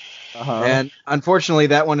is. Uh-huh. And unfortunately,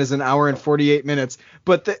 that one is an hour and 48 minutes.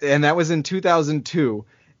 And that was in 2002.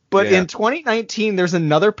 But in 2019, there's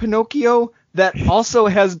another Pinocchio that also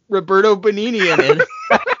has Roberto Benigni in it.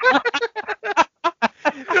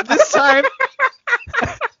 This time,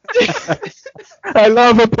 I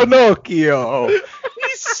love a Pinocchio.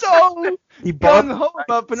 he's so gung-ho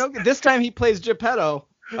about Pinocchio. This time he plays Geppetto.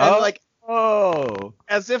 And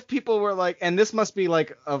as if people were like, and this must be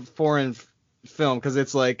like a foreign film because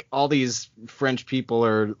it's like all these French people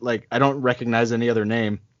are like, I don't recognize any other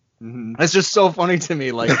name. Mm-hmm. It's just so funny to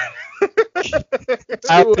me. Like,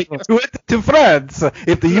 I will do it to France.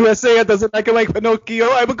 If the USA doesn't like Pinocchio,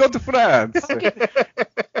 I will go to France.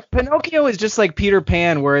 Pinocchio is just like Peter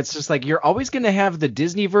Pan, where it's just like you're always going to have the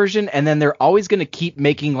Disney version, and then they're always going to keep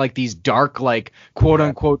making like these dark, like quote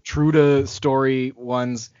unquote true to story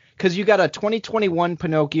ones. Because you got a 2021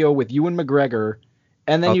 Pinocchio with Ewan McGregor,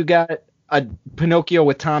 and then you got a Pinocchio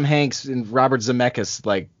with Tom Hanks and Robert Zemeckis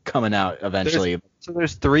like coming out eventually. So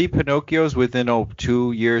there's 3 Pinocchios within a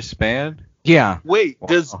 2-year span? Yeah. Wait,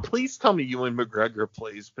 please tell me Ewan McGregor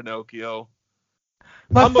plays Pinocchio?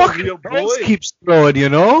 My I'm a fucking real hands boy. keeps throwing, you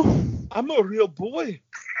know? I'm a real boy.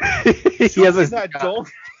 He has that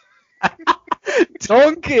donkey.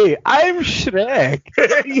 donkey. I'm Shrek.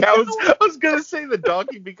 Yeah, I was gonna say the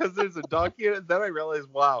donkey because there's a donkey in it. Then I realized,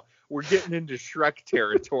 wow, we're getting into Shrek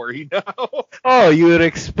territory now. Oh, you're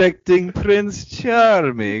expecting Prince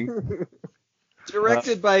Charming.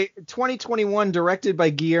 Directed by 2021, directed by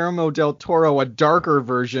Guillermo del Toro, a darker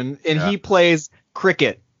version, and he plays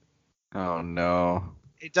Cricket. Oh no.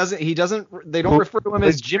 They don't refer to him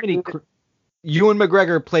as Jiminy. Ewan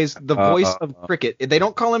McGregor plays the voice of Cricket. They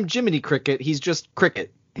don't call him Jiminy Cricket. He's just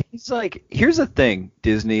Cricket. He's like, here's the thing,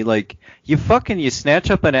 Disney. Like, you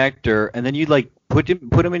snatch up an actor and then you like put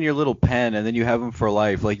him in your little pen and then you have him for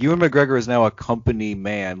life. Like, Ewan McGregor is now a company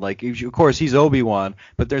man. Like, of course he's Obi-Wan,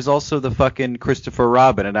 but there's also the fucking Christopher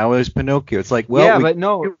Robin, and now there's Pinocchio. It's like, well,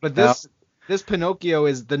 this Pinocchio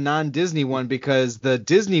is the non-Disney one because the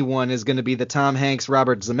Disney one is going to be the Tom Hanks,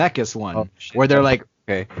 Robert Zemeckis one, where they're like,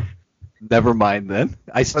 okay, never mind then.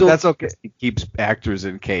 That's okay. He keeps actors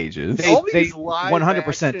in cages. All They these live 100%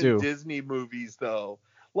 action do. Disney movies, though.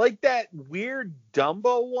 Like that weird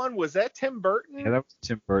Dumbo one. Was that Tim Burton? Yeah, that was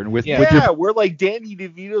Tim Burton with where like Danny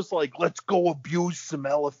DeVito's like, let's go abuse some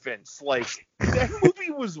elephants. Like, that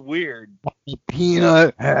movie was weird.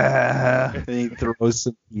 peanut. And he throws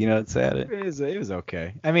some peanuts at it. It was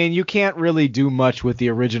okay. I mean, you can't really do much with the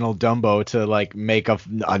original Dumbo to like make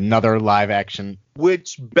another live action.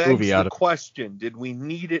 Which begs movie out the of question: did we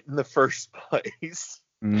need it in the first place?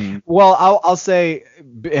 Mm. Well, I'll say,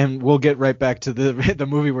 and we'll get right back to the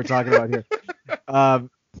movie we're talking about here.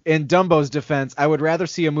 In Dumbo's defense, I would rather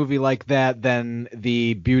see a movie like that than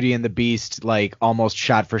the Beauty and the Beast, like almost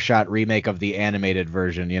shot-for-shot remake of the animated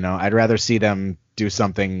version. You know, I'd rather see them do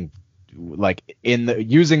something like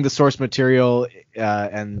using the source material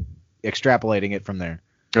and extrapolating it from there.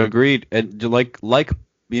 Agreed. And like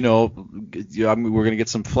you know, I mean, we're gonna get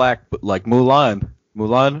some flack, but like Mulan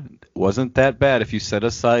wasn't that bad if you set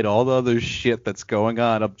aside all the other shit that's going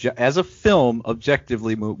on. As a film,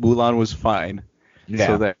 objectively, Mulan was fine. Yeah.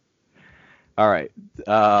 So there. All right.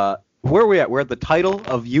 Where are we at? We're at the title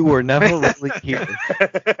of You Were Never Really Here.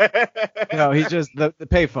 No, he's just the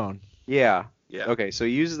payphone. Yeah. Yeah. Okay, so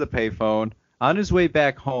he uses the payphone. On his way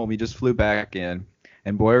back home, he just flew back in,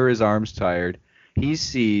 and boy, are his arms tired. He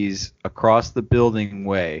sees across the building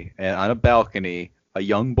way and on a balcony a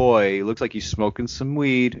young boy. Looks like he's smoking some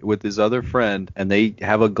weed with his other friend, and they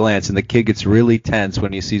have a glance, and the kid gets really tense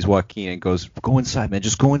when he sees Joaquin and goes, "Go inside, man,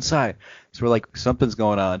 just go inside." So we're like, something's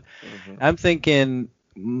going on. Mm-hmm. I'm thinking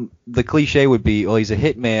the cliche would be, well, he's a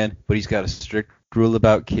hitman, but he's got a strict rule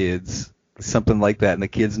about kids, something like that, and the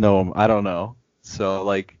kids know him. I don't know. So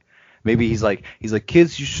like, maybe he's like,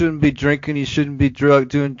 kids, you shouldn't be drinking, you shouldn't be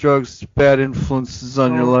doing drugs, bad influences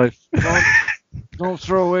on your life. Don't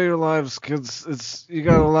throw away your lives, kids. You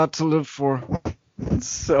got a lot to live for.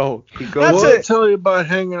 So he What goes. did I tell you about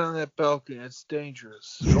hanging on that balcony? It's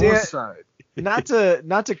dangerous. Go Dan- inside. Not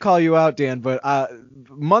to call you out, Dan, but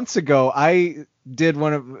months ago I did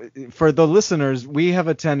for the listeners, we have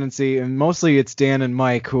a tendency, and mostly it's Dan and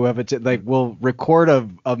Mike who have we'll record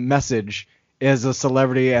a message as a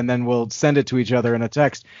celebrity and then we'll send it to each other in a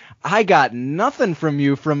text. I got nothing from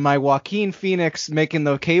you from my Joaquin Phoenix making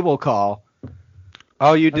the cable call.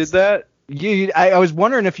 Oh, you did that? I was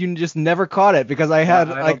wondering if you just never caught it because I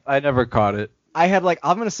had I never caught it. I'm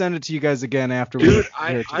gonna send it to you guys again after. Dude,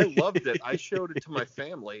 I loved it. I showed it to my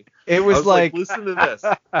family. It was, like listen to this.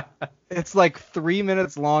 it's like 3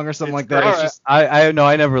 minutes long or something It's like that. great. It's just, I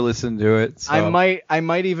never listened to it. So. I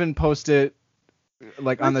might even post it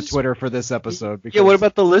like on the Twitter for this episode. Because Yeah, what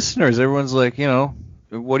about the listeners? Everyone's like,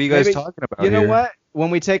 what are you guys Maybe- talking about? you know here? what? When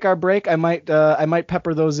we take our break, I might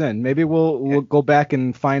pepper those in. Maybe we'll go back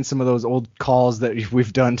and find some of those old calls that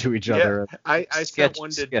we've done to each other. I sent one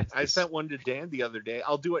to I sent one to Dan the other day.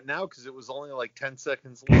 I'll do it now because it was only like 10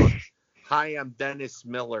 seconds long. Hi, I'm Dennis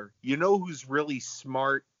Miller. You know who's really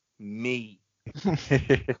smart? Me.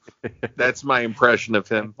 That's my impression of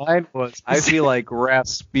him. Mine was, I feel like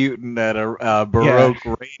Rasputin at a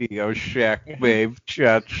Baroque Radio Shack, babe.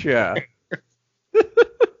 Cha-cha.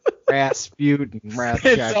 Rasputin.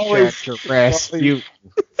 It's always- Rasputin.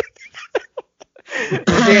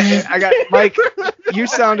 I got Mike. You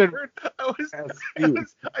sounded.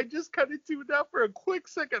 I just kind of tuned out for a quick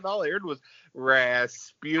second. All I heard was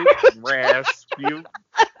Rasputin, Rasputin,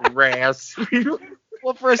 Rasputin.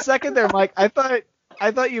 Well, for a second there, Mike, I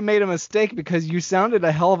thought you made a mistake because you sounded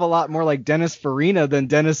a hell of a lot more like Dennis Farina than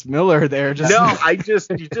Dennis Miller there. Just No,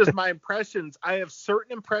 just my impressions. I have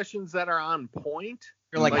certain impressions that are on point.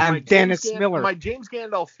 You're like, my I'm James Dennis Miller. My James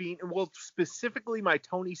Gandolfini, well, specifically my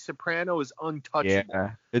Tony Soprano is untouchable.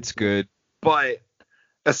 Yeah, it's good. But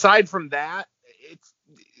aside from that, it's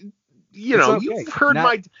It's okay.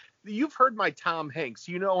 you've heard my Tom Hanks.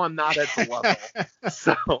 You know I'm not at the level.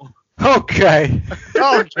 So Okay.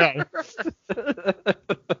 Okay.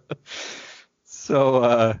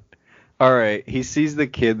 So, all right. He sees the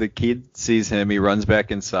kid. The kid sees him. He runs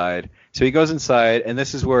back inside. So he goes inside, and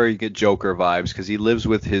this is where you get Joker vibes because he lives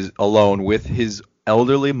alone with his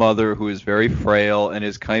elderly mother, who is very frail and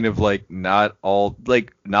is kind of like not all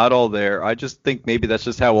there. I just think maybe that's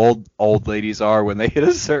just how old ladies are when they hit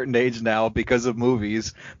a certain age now because of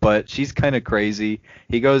movies. But she's kind of crazy.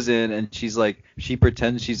 He goes in and she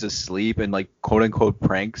pretends she's asleep and like quote unquote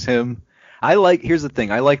pranks him. Here's the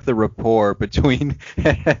thing. I like the rapport between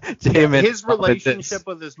him and his relationship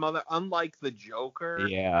with his mother, unlike the Joker.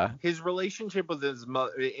 Yeah. His relationship with his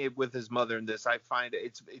mother in this, I find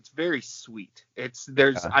it's very sweet.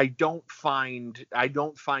 I don't find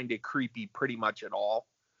it creepy pretty much at all.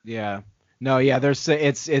 Yeah. No, yeah,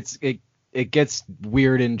 it gets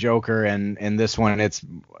weird in Joker, and in this one it's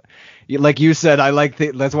like you said,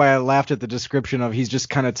 that's why I laughed at the description of he's just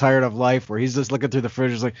kind of tired of life, where he's just looking through the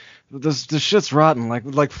fridge, he's like, this shit's rotten,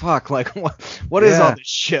 like fuck, like what is all this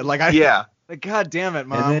shit? Like God damn it,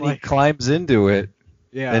 Mom. And then he climbs into it.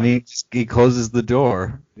 Yeah. And he closes the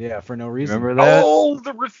door. Yeah, for no reason. Remember that? Oh,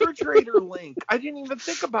 the refrigerator link. I didn't even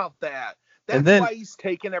think about that. That's why he's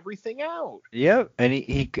taking everything out. Yep. And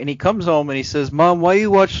he comes home and he says, "Mom, why are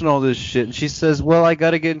you watching all this shit?" And she says, "Well, I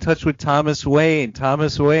got to get in touch with Thomas Wayne.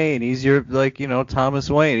 Thomas Wayne. He's your Thomas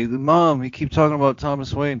Wayne." Mom, you keep talking about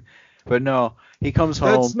Thomas Wayne. But no, he comes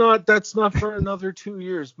home. That's not for another 2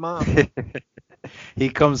 years, Mom. he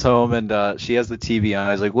comes home and she has the TV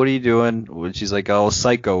on. He's like, "What are you doing?" When she's like, "Oh,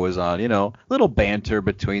 Psycho was on." Little banter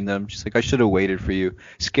between them. She's like, "I should have waited for you.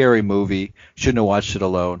 Scary movie. Shouldn't have watched it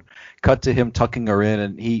alone." Cut to him tucking her in,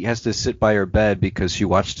 and he has to sit by her bed because she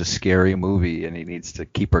watched a scary movie, and he needs to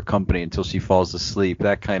keep her company until she falls asleep.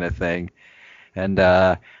 That kind of thing. And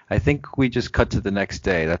I think we just cut to the next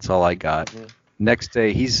day. That's all I got. Yeah. Next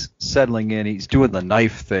day, he's settling in. He's doing the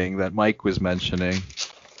knife thing that Mike was mentioning.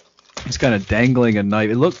 He's kind of dangling a knife.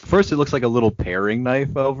 It looks like a little paring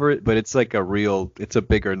knife over it, but it's like it's a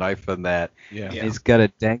bigger knife than that. Yeah. He's got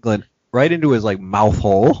it dangling right into his mouth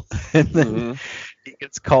hole, and then he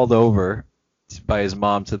gets called over by his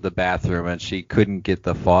mom to the bathroom, and she couldn't get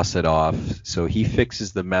the faucet off, so he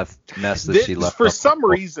fixes the mess that she left. For some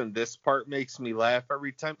reason, this part makes me laugh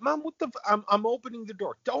every time. Mom, I'm opening the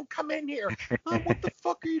door. Don't come in here. Mom, what the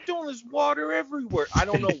fuck are you doing? There's water everywhere. I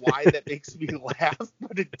don't know why that makes me laugh,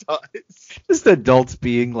 but it does. Just adults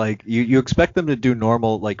being like, you expect them to do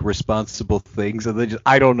normal, responsible things, and they just,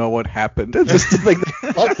 I don't know what happened. It's just like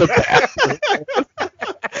the bathroom.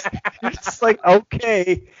 You're just like,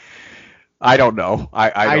 okay. I don't know.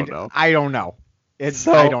 I don't know. I don't know.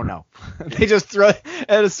 I don't know. They just throw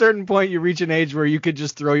at a certain point. You reach an age where you could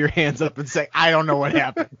just throw your hands up and say, "I don't know what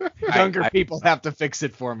happened." Younger people have to fix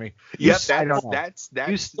it for me. Yes, I don't know. That's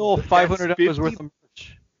you stole $500 worth of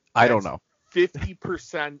merch. I don't know.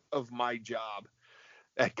 50% of my job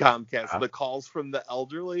at Comcast. The calls from the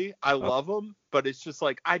elderly, I love them, but it's just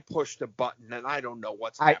like I pushed a button and I don't know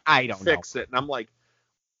what's happening. I don't fix it, and I'm like,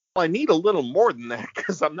 well, I need a little more than that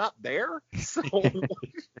because I'm not there. So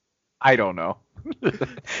I don't know.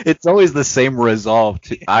 It's always the same resolve.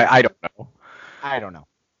 I don't know. I don't know.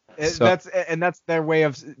 That's their way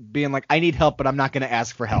of being like, I need help, but I'm not going to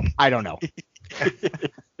ask for help. I don't know.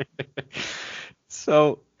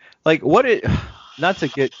 So, not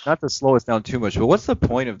to slow us down too much, but what's the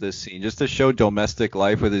point of this scene? Just to show domestic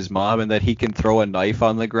life with his mom and that he can throw a knife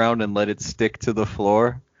on the ground and let it stick to the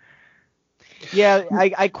floor? Yeah,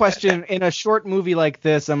 I question in a short movie like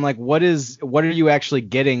this. I'm like, what are you actually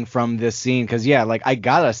getting from this scene? Because I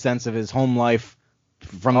got a sense of his home life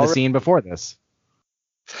from the scene before this.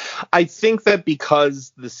 I think that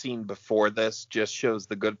because the scene before this just shows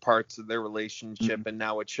the good parts of their relationship, and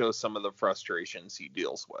now it shows some of the frustrations he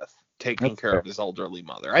deals with taking care of his elderly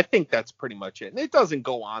mother. I think that's pretty much it. And it doesn't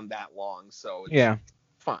go on that long, so it's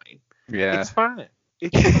fine. Yeah, it's fine.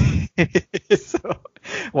 So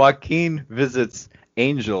Joaquin visits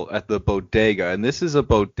Angel at the bodega, and this is a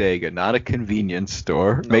bodega, not a convenience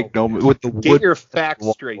store. Get your facts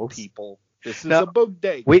straight, people. This is a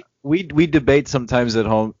bodega. We debate sometimes at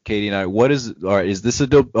home, Katie and I. Is this a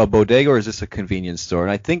bodega or is this a convenience store?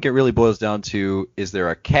 And I think it really boils down to: is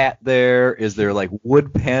there a cat there? Is there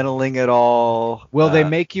wood paneling at all? Will they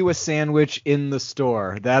make you a sandwich in the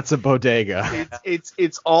store? That's a bodega.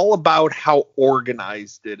 It's all about how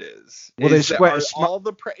organized it is. Well,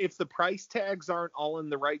 if the price tags aren't all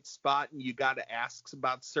in the right spot and you got to ask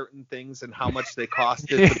about certain things and how much they cost,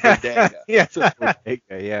 it's a bodega. It's a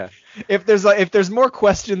bodega. Yeah. If there's more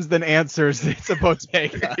questions than answers, it's a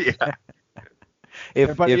bodega.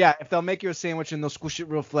 If they'll make you a sandwich and they'll squish it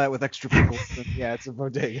real flat with extra pickles, then it's a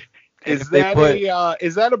bodega. Is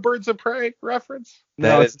that a Birds of Prey reference?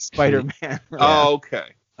 No, it's Spider-Man. Oh, okay.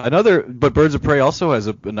 But Birds of Prey also has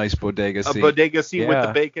a nice bodega scene. A bodega scene with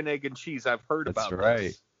the bacon, egg, and cheese. I've heard about That's right.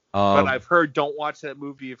 This. But I've heard don't watch that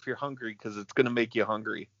movie if you're hungry because it's going to make you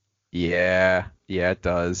hungry. Yeah, it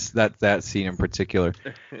does. That scene in particular.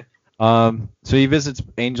 So he visits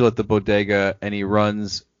Angel at the bodega, and he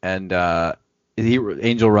runs, and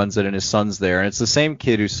Angel runs it, and his son's there, and it's the same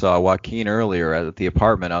kid who saw Joaquin earlier at the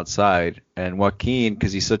apartment outside. And Joaquin,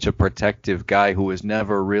 because he's such a protective guy who was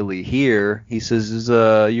never really here, he says,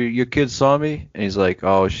 your kid saw me? And he's like,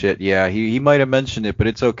 oh shit, yeah, he might have mentioned it, but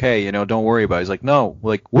it's okay, don't worry about it. He's like, no,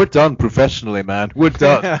 we're done professionally, man, we're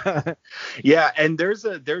done. Yeah, and there's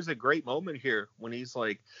a great moment here when he's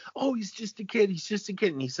like, oh, he's just a kid,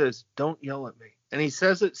 and he says, don't yell at me. And he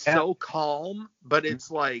says it so calm, but it's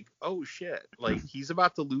like, oh shit, he's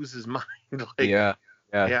about to lose his mind. Yeah.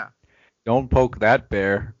 Don't poke that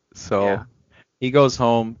bear. So he goes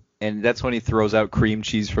home, and that's when he throws out cream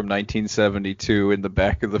cheese from 1972 in the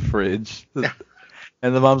back of the fridge.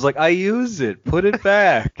 And the mom's like, I use it. Put it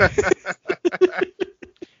back.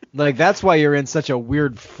 That's why you're in such a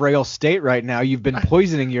weird, frail state right now. You've been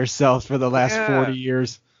poisoning yourself for the last 40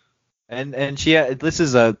 years. And this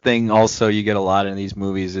is a thing also you get a lot in these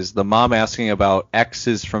movies, is the mom asking about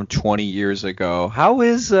exes from 20 years ago. How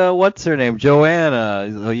is, what's her name,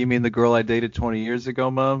 Joanna? Oh, you mean the girl I dated 20 years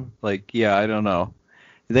ago, Mom? I don't know.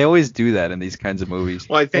 They always do that in these kinds of movies.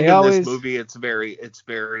 Well, I think They in always- this movie it's very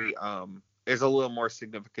is a little more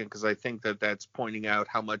significant because I think that's pointing out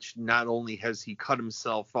how much not only has he cut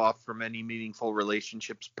himself off from any meaningful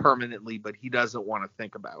relationships permanently, but he doesn't want to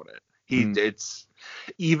think about it. It's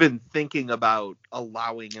even thinking about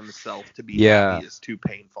allowing himself to be happy is too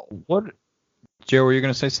painful. What, Joe? Were you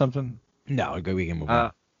going to say something? No, we can move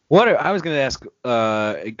on. I was going to ask,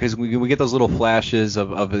 because we get those little flashes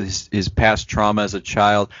of his past trauma as a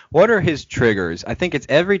child. What are his triggers? I think it's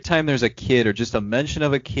every time there's a kid or just a mention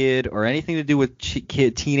of a kid or anything to do with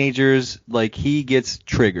teenagers, like he gets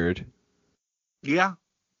triggered. Yeah,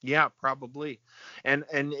 probably. And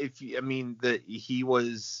if he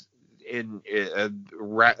was in a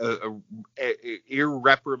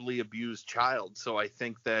irreparably abused child, so I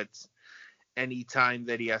think that anytime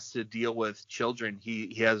that he has to deal with children,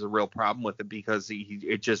 he has a real problem with it because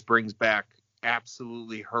it just brings back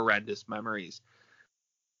absolutely horrendous memories.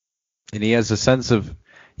 And he has a sense of,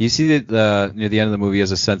 you see that near the end of the movie, he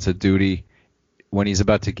has a sense of duty when he's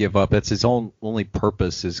about to give up. That's his only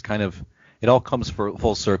purpose, is kind of, it all comes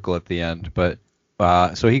full circle at the end. But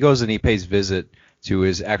so he goes and he pays visit to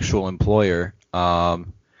his actual employer.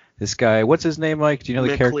 This guy, what's his name, Mike? Do you know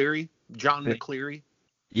the character? McCleary, John McCleary.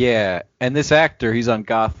 Yeah, and this actor, he's on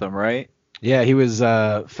Gotham, right? Yeah, he was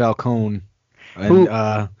Falcone.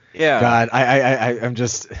 And, Yeah. God, I'm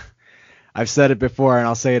just... I've said it before, and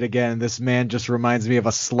I'll say it again. This man just reminds me of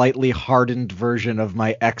a slightly hardened version of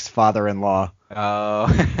my ex-father-in-law.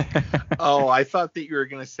 Oh, I thought that you were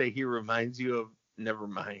going to say he reminds you of... Never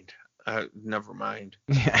mind.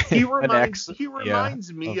 He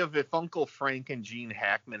reminds me of if Uncle Frank and Gene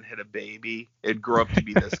Hackman had a baby, it'd grow up to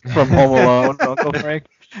be this guy. From Home Alone, Uncle Frank.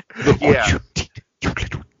 Yeah. You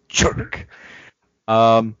little jerk.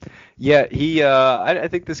 I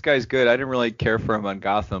think this guy's good. I didn't really care for him on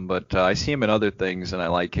Gotham, but I see him in other things and I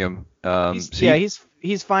like him.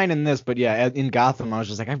 He's fine in this, but yeah, in Gotham I was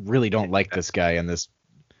just like, I really don't like this guy in this.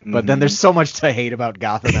 But then there's so much to hate about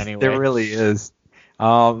Gotham anyway. There really is.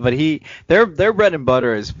 But their bread and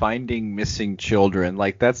butter is finding missing children.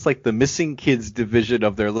 Like that's like the missing kids division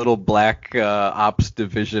of their little black ops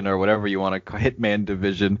division or whatever you want to Hitman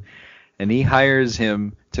division. And he hires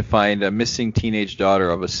him to find a missing teenage daughter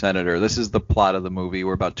of a senator. This is the plot of the movie.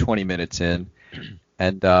 We're about 20 minutes in.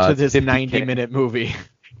 And to this 90-minute movie.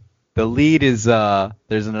 The lead is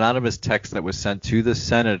there's an anonymous text that was sent to the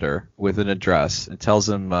senator with an address. It tells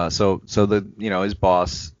him his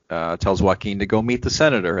boss tells Joaquin to go meet the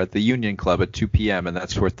senator at the Union Club at 2 p.m. and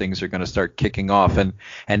that's where things are going to start kicking off. And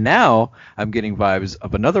now I'm getting vibes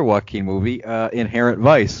of another Joaquin movie, Inherent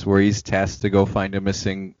Vice, where he's tasked to go find a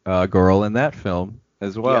missing girl in that film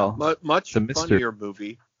as well. Yeah, much funnier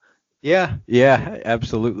movie. Yeah,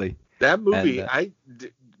 absolutely. That movie, And,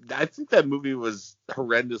 I think that movie was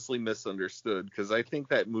horrendously misunderstood because I think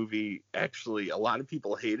that movie actually a lot of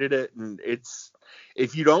people hated it, and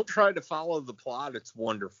if you don't try to follow the plot, it's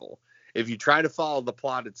wonderful. If you try to follow the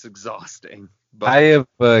plot, it's exhausting. But I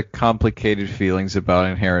have complicated feelings about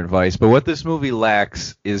Inherent Vice, but what this movie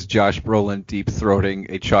lacks is Josh Brolin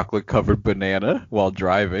deep-throating a chocolate-covered banana while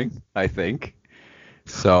driving, I think.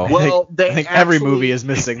 So well, I think every movie is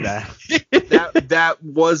missing that. that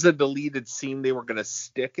was a deleted scene they were going to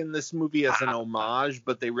stick in this movie as an homage,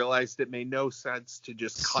 but they realized it made no sense to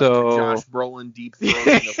just cut to Josh Brolin deep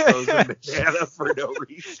throating a frozen banana for no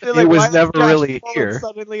reason. Like, it was why is never Josh really Brolin here.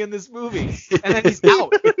 suddenly in this movie, and then he's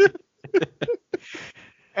out.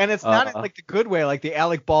 And it's not in like the good way, like the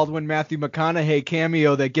Alec Baldwin, Matthew McConaughey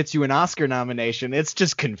cameo that gets you an Oscar nomination. It's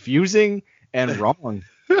just confusing and wrong.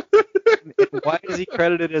 Why is he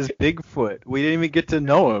credited as Bigfoot? We didn't even get to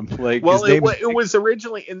know him. Like, well, his it name was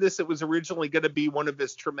originally in this. It was originally going to be one of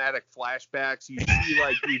his traumatic flashbacks. You'd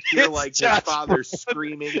hear like his father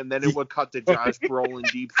screaming, and then it would cut to Josh Brolin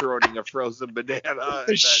deep throating a frozen banana.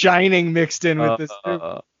 The Shining mixed in with this.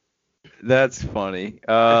 That's funny.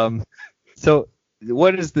 So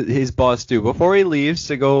what does his boss do? Before he leaves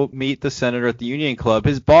to go meet the senator at the Union Club,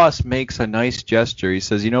 his boss makes a nice gesture. He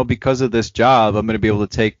says, because of this job, I'm going to be able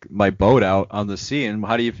to take my boat out on the sea. And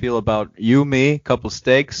how do you feel about you, me, a couple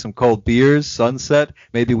steaks, some cold beers, sunset,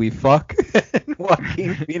 maybe we fuck?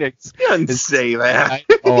 Joaquin Phoenix. You didn't say that. I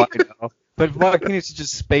know. But Joaquin is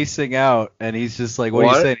just spacing out, and he's just like, what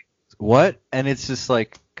are you saying? What? And it's just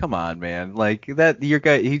like, come on, man. Like, that, your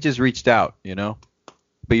guy, he just reached out,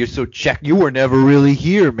 But you're so checked. You were never really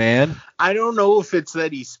here, man. I don't know if it's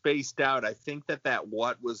that he spaced out. I think that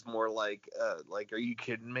what was more like, are you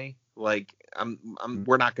kidding me? Like,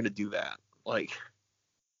 we're not going to do that. Like,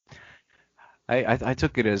 I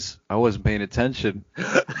took it as I wasn't paying attention.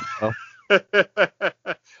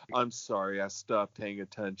 I'm sorry, I stopped paying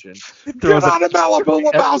attention. Throws Get out of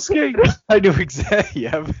Malibu, Lebowski! I knew exactly.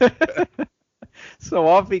 Yeah. So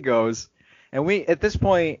off he goes, and at this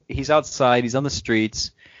point, he's outside. He's on the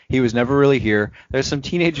streets. He was never really here. There's some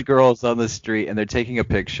teenage girls on the street, and they're taking a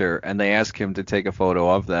picture, and they ask him to take a photo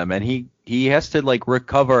of them, and he has to like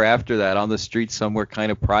recover after that on the street somewhere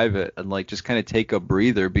kind of private, and like just kind of take a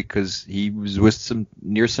breather because he was with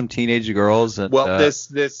near some teenage girls. And, well,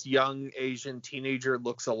 this young Asian teenager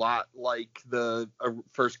looks a lot like the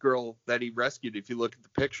first girl that he rescued. If you look at the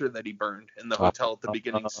picture that he burned in the hotel at the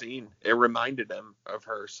beginning scene, it reminded him of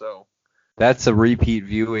her. So that's a repeat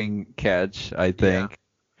viewing catch, I think. Yeah.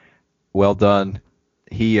 Well done.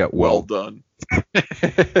 Well done.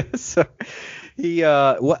 So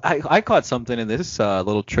I caught something in this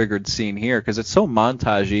little triggered scene here because it's so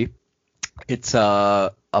montagey. It's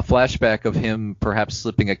a flashback of him perhaps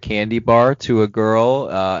slipping a candy bar to a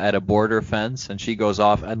girl at a border fence, and she goes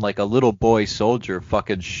off, and like a little boy soldier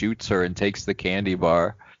fucking shoots her and takes the candy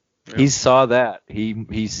bar. Yeah. He saw that.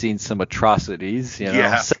 He's seen some atrocities,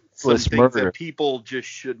 senseless murder that people just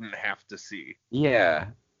shouldn't have to see. Yeah.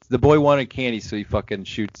 The boy wanted candy, so he fucking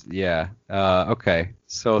shoots. Yeah. Okay.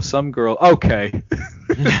 So some girl. Okay.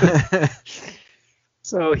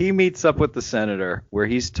 So he meets up with the senator, where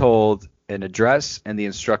he's told an address and the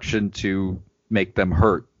instruction to make them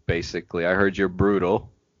hurt. Basically, I heard you're brutal.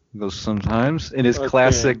 He goes sometimes in his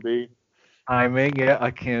classic timing. Yeah,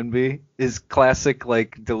 I can be. His classic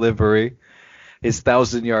like delivery. His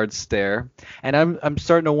 1,000-yard stare, and I'm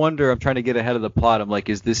starting to wonder. I'm trying to get ahead of the plot. I'm like,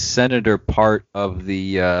 is this senator part of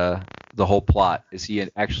the whole plot? Is he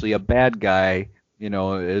actually a bad guy?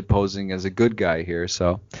 Posing as a good guy here.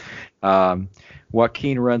 So,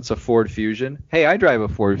 Joaquin rents a Ford Fusion. Hey, I drive a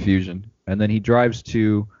Ford Fusion, and then he drives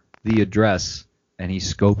to the address and he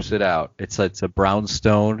scopes it out. It's a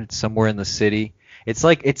brownstone. It's somewhere in the city. It's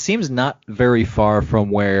like it seems not very far from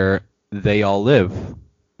where they all live.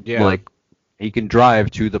 Yeah. Like. He can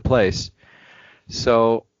drive to the place.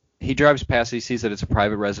 So he drives past. He sees that it's a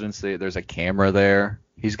private residence. There's a camera there.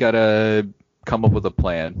 He's got to come up with a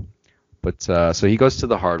plan. But so he goes to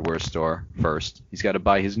the hardware store first. He's got to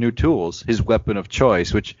buy his new tools, his weapon of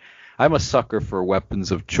choice, which I'm a sucker for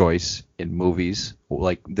weapons of choice in movies.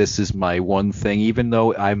 Like this is my one thing. Even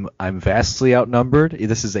though I'm vastly outnumbered,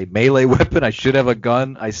 this is a melee weapon. I should have a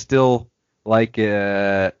gun. I still like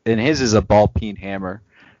and his is a ball-peen hammer.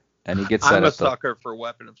 And he gets I'm a sucker for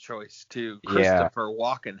weapon of choice too. Christopher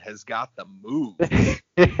Walken has got the move.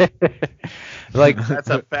 Like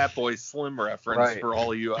that's a Fat Boy Slim reference for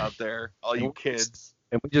all you out there, all you kids.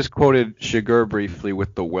 And we just quoted Shiger briefly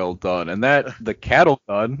with the well done, and that the cattle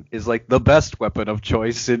gun is like the best weapon of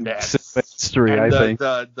choice in history. And I think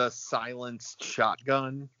the silenced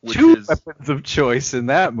shotgun, which two is weapons of choice in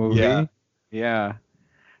that movie. Yeah.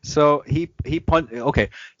 So okay,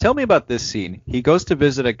 tell me about this scene. He goes to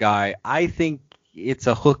visit a guy. I think it's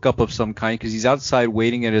a hookup of some kind because he's outside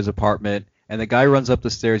waiting at his apartment, and the guy runs up the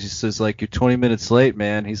stairs. He says, like, you're 20 minutes late,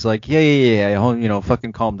 man. He's like, yeah,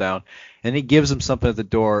 fucking calm down. And he gives him something at the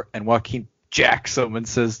door, and Joaquin jacks him and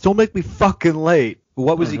says, don't make me fucking late.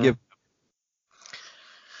 What was he giving?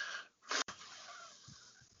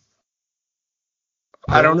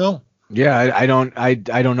 I don't know. Yeah, I don't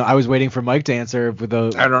know. I was waiting for Mike to answer with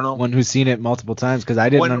I don't know. One who's seen it multiple times because I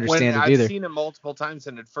didn't understand it either. I've seen it multiple times,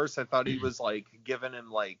 and at first I thought he was like giving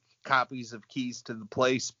him like copies of keys to the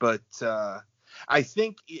place, but I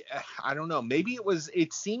think I don't know. Maybe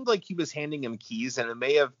it seemed like he was handing him keys, and it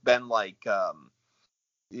may have been like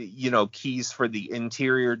keys for the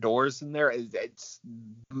interior doors in there. It's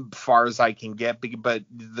far as I can get, but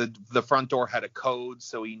the front door had a code,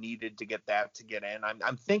 so he needed to get that to get in.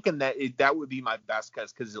 I'm thinking that would be my best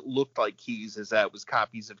guess because it looked like keys, is that it was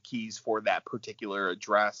copies of keys for that particular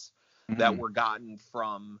address that were gotten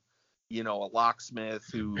from a locksmith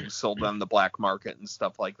who sold on the black market and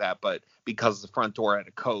stuff like that. But because the front door had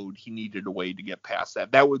a code, he needed a way to get past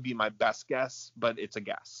that. That would be my best guess, but it's a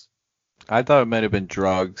guess. I thought it might have been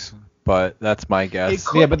drugs, but that's my guess.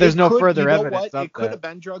 But there's no further evidence. It could have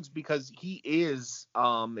been drugs because he is,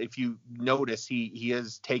 if you notice, he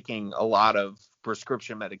is taking a lot of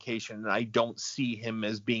prescription medication, and I don't see him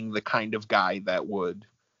as being the kind of guy that would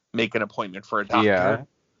make an appointment for a doctor.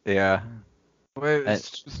 Yeah. Wait,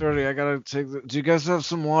 it's 2:30. I gotta take. Do you guys have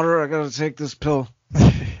some water? I gotta take this pill.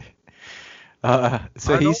 I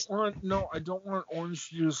don't want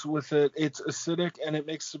orange juice with it. It's acidic and it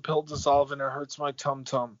makes the pill dissolve and it hurts my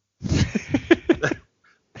tum-tum.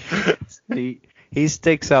 He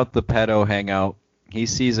stakes out the pedo hangout He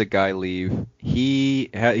sees a guy leave. He's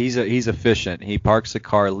efficient. He parks the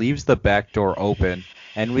car, leaves the back door open,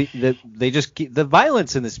 and they just keep, the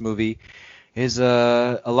violence in this movie is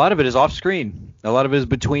a lot of it is off screen. A lot of it is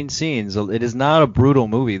between scenes. It is not a brutal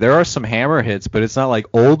movie. There are some hammer hits, but it's not like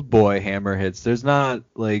old boy hammer hits. There's not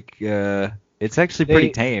like it's actually pretty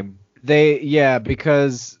tame.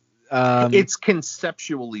 Because it's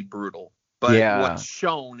conceptually brutal, but Yeah. what's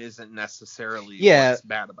shown isn't necessarily Yeah. what's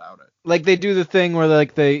bad about it. like they do the thing where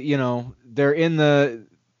like they're in the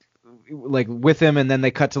like with him, and then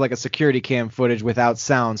they cut to like a security cam footage without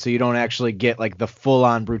sound, so you don't actually get like the full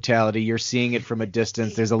on brutality. You're seeing it from a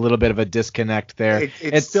distance. There's a little bit of a disconnect there.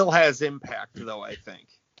 It still has impact, though, I think.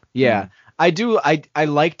 Yeah, I do. I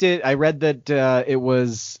liked it. I read that it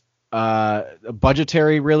was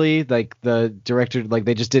budgetary, really. Like the director, like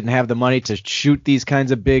they just didn't have the money to shoot these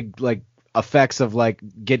kinds of big like effects of like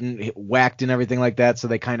getting whacked and everything like that, so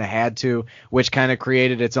they kind of had to, which kind of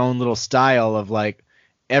created its own little style of like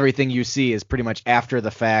everything you see is pretty much after the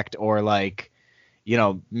fact or like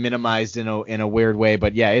minimized in a weird way.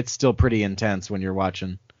 But yeah, it's still pretty intense when you're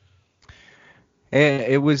watching. And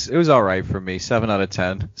it was all right for me, 7 out of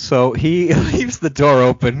 10. So he leaves the door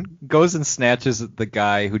open, goes and snatches the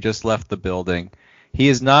guy who just left the building. He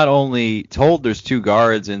is not only told there's 2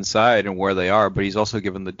 guards inside and where they are, but he's also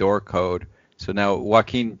given the door code. So now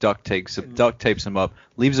Joaquin duct tapes him up,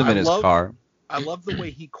 leaves him in his car. I love the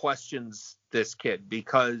way he questions this kid,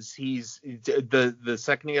 because he's the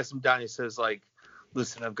second he has him down, he says like,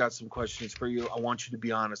 listen, I've got some questions for you. I want you to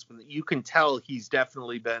be honest with me. You can tell he's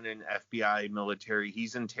definitely been in FBI military.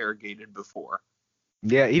 He's interrogated before.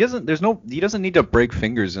 Yeah, he doesn't need to break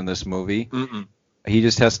fingers in this movie. Mm-mm. He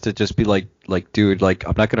just has to just be like, dude, like,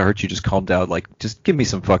 I'm not gonna hurt you. Just calm down. Like, just give me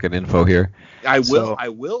some fucking info here. I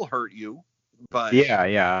will hurt you, but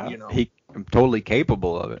yeah. I'm totally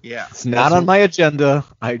capable of it. Yeah. It's not on my agenda.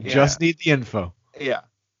 I just need the info. Yeah.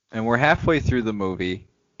 And we're halfway through the movie,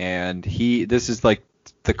 and this is like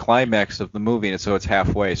the climax of the movie, and so it's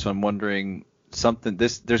halfway. So I'm wondering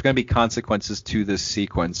there's gonna be consequences to this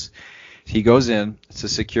sequence. He goes in. It's a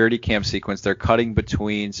security cam sequence. They're cutting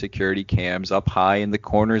between security cams up high in the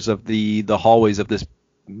corners of the hallways of this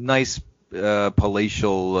nice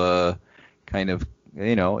palatial kind of,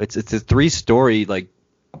 it's a 3-story like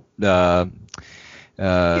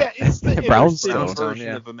It's the brownstone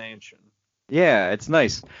version of a mansion. Yeah, it's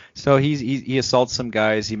nice. So he assaults some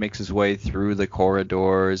guys. He makes his way through the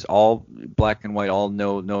corridors, all black and white, all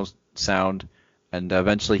no sound, and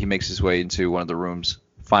eventually he makes his way into one of the rooms.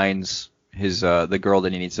 Finds the girl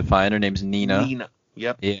that he needs to find. Her name's Nina. Nina.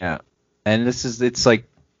 Yep. Yeah. And it's like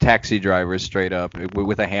Taxi Driver straight up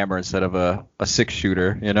with a hammer instead of a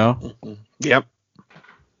 6-shooter, Mm-hmm. Yep.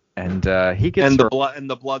 And he gets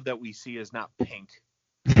the blood that we see is not pink.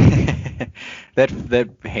 that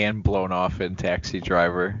hand blown off in Taxi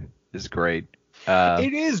Driver is great.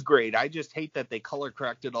 It is great. I just hate that they color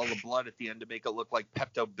corrected all the blood at the end to make it look like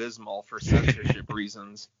Pepto-Bismol for censorship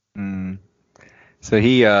reasons. So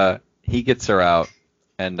he gets her out,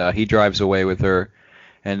 and he drives away with her,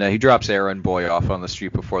 and he drops Aaron Boy off on the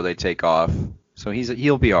street before they take off. So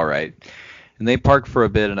he'll be all right. And they park for a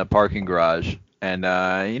bit in a parking garage. And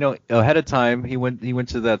ahead of time, he went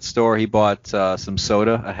to that store. He bought some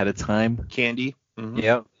soda ahead of time. Candy. Mm-hmm.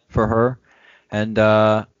 Yeah, for her.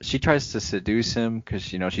 And she tries to seduce him because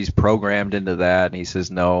she's programmed into that. And he says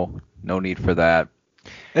no need for that.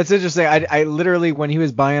 That's interesting. I literally, when he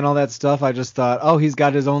was buying all that stuff, I just thought, oh, he's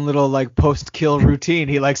got his own little like post-kill routine.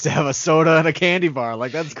 He likes to have a soda and a candy bar.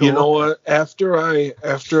 Like, that's cool. You know what? After I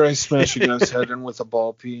smash a guy's head in with a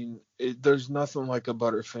ball peen, there's nothing like a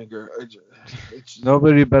Butterfinger.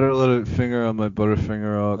 Nobody better let a finger on my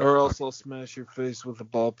Butterfinger. Or else I'll smash your face with a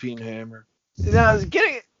ball peen hammer. Now,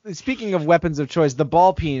 speaking of weapons of choice, the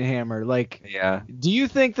ball peen hammer. Like, yeah. Do you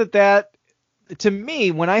think that to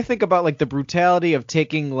me, when I think about like the brutality of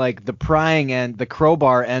taking like the prying end, the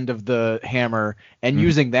crowbar end of the hammer, and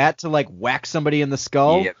using that to like whack somebody in the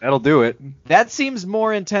skull, yeah, that'll do it. That seems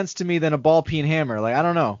more intense to me than a ball peen hammer. Like, I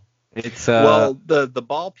don't know. It's well, the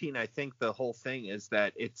ball peen, I think the whole thing is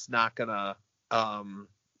that it's not gonna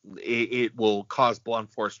it will cause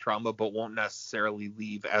blunt force trauma, but won't necessarily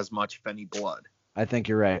leave as much, if any, blood. I think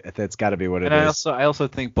you're right. That's got to be what it is. And I also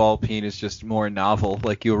think ball peen is just more novel.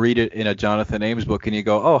 Like, you'll read it in a Jonathan Ames book and you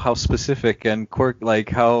go, oh, how specific and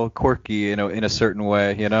how quirky, in a certain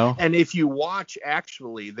way, And if you watch,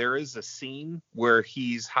 actually, there is a scene where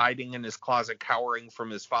he's hiding in his closet, cowering from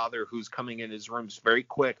his father, who's coming in his room very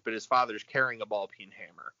quick, but his father's carrying a ball peen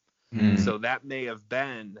hammer. So that may have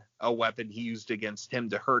been a weapon he used against him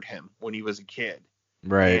to hurt him when he was a kid.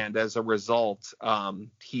 Right. And as a result,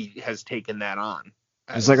 he has taken that on.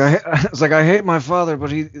 It's like I hate my father,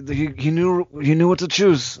 but he knew what to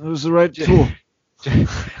choose. It was the right tool.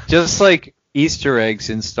 Just like Easter eggs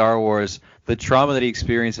in Star Wars, the trauma that he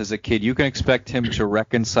experienced as a kid, you can expect him to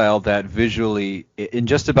reconcile that visually in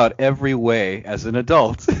just about every way as an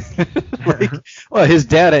adult. Well, his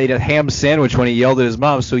dad ate a ham sandwich when he yelled at his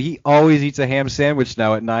mom, so he always eats a ham sandwich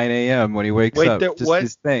now at 9 a.m. when he wakes up. What?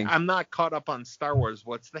 His thing. I'm not caught up on Star Wars.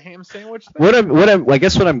 What's the ham sandwich thing? I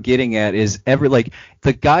guess what I'm getting at is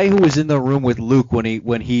the guy who was in the room with Luke when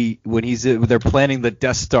they're planning the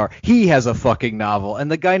Death Star, he has a fucking novel,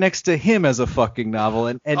 and the guy next to him has a fucking novel,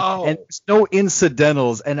 and there's no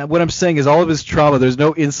incidentals. And what I'm saying is all of his trauma, there's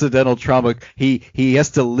no incidental trauma. He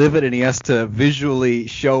has to live it, and he has to visually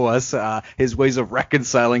show us his ways of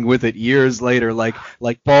reconciling with it years later, like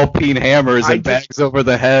ball peen hammers and bags over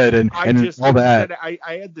the head and all that. I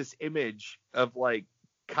had this image of like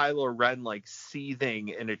Kylo Ren like seething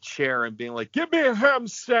in a chair and being like, "Give me a ham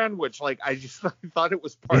sandwich." Like I just thought it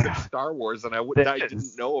was part of Star Wars, and I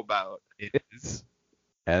didn't know about. It is,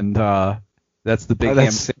 and that's the big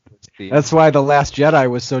ham sandwich scene. That's why The Last Jedi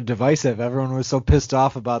was so divisive. Everyone was so pissed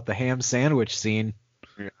off about the ham sandwich scene.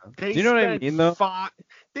 Yeah. Do you know what I mean, though?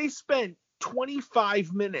 They spent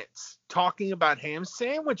 25 minutes talking about ham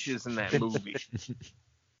sandwiches in that movie. You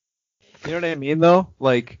know what I mean, though?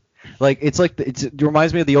 Like it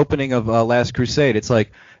reminds me of the opening of Last Crusade. It's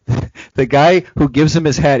like the guy who gives him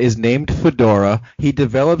his hat is named Fedora. He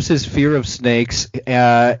develops his fear of snakes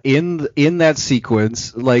in that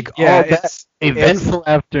sequence. Like that eventful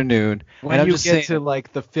afternoon. When you get to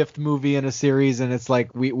like the fifth movie in a series, and it's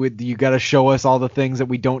like you got to show us all the things that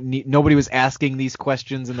we don't need. Nobody was asking these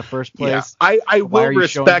questions in the first place. Yeah, I will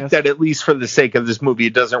respect that, at least for the sake of this movie.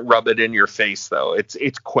 It doesn't rub it in your face, though.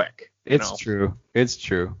 It's quick. It's true.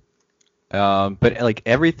 But like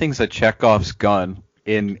everything's a Chekhov's gun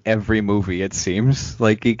in every movie, it seems.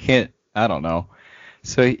 Like you can't. I don't know.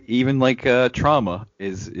 So even like trauma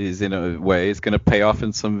is in a way, it's going to pay off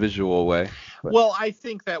in some visual way. But. Well, I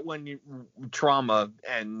think that when trauma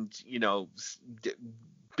and,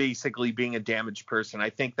 basically being a damaged person, I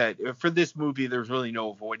think that for this movie, there's really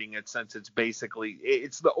no avoiding it, since it's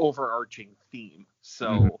the overarching theme.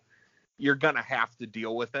 So you're going to have to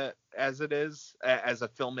deal with it as it is. As a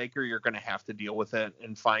filmmaker, you're going to have to deal with it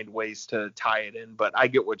and find ways to tie it in. But I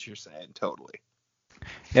get what you're saying totally.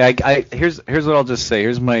 Yeah, here's what I'll just say.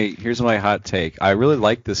 Here's my hot take. I really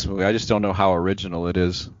like this movie. I just don't know how original it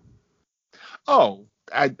is. Oh,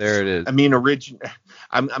 there it is. I mean,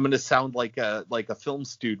 I'm going to sound like a film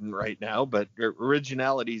student right now, but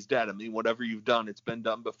originality's dead. I mean, whatever you've done, it's been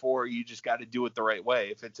done before. You just got to do it the right way.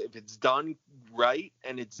 If it's done right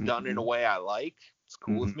and it's done in a way I like, it's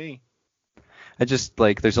cool with me. I just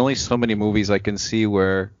there's only so many movies I can see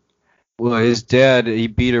where. Well, his dad, he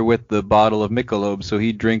beat her with the bottle of Michelob, so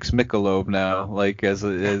he drinks Michelob now. I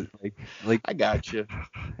got you.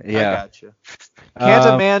 Yeah. I got you. Can't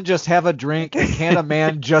a man just have a drink? And can't a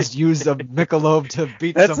man just use a Michelob to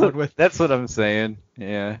beat someone with? That's what I'm saying.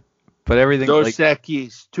 Yeah. But everything. Dos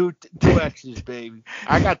Equis, two X's, baby.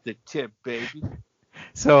 I got the tip, baby.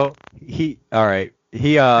 So all right.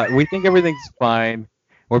 We think everything's fine.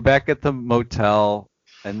 We're back at the motel,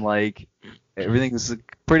 and everything's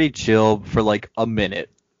pretty chill for a minute,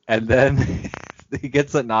 and then he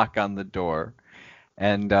gets a knock on the door,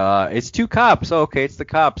 and it's two cops. Oh, okay, it's the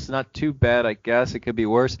cops. Not too bad, I guess. It could be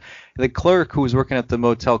worse. The clerk who was working at the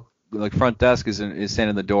motel front desk is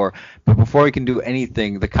standing in the door, but before he can do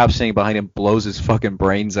anything, the cop standing behind him blows his fucking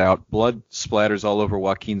brains out. Blood splatters all over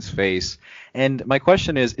Joaquin's face. And my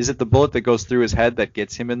question is it the bullet that goes through his head that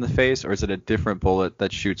gets him in the face, or is it a different bullet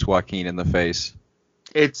that shoots Joaquin in the face?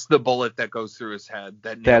 It's the bullet that goes through his head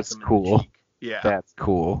that nails him in the cheek. Yeah. That's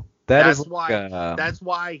cool. That's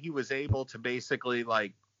why he was able to basically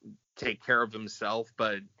take care of himself,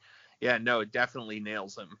 but yeah, no, it definitely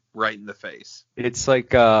nails him right in the face. It's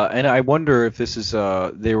and I wonder if this is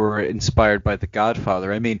they were inspired by The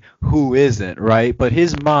Godfather. I mean, who isn't, right? But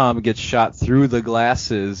his mom gets shot through the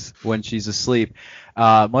glasses when she's asleep.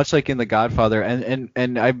 Much like in The Godfather,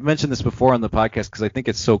 and I've mentioned this before on the podcast because I think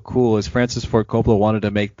it's so cool, is Francis Ford Coppola wanted to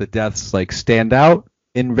make the deaths stand out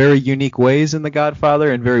in very unique ways in The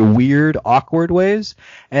Godfather, in very weird, awkward ways,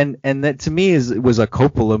 and that to me was a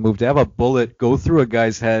Coppola move. To have a bullet go through a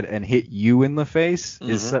guy's head and hit you in the face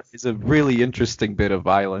is a really interesting bit of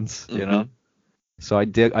violence, you know. So I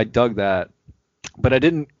dug that, but I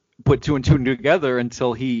didn't put two and two together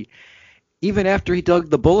until even after he dug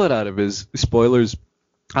the bullet out of his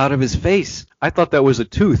face. I thought that was a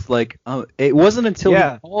tooth. It wasn't until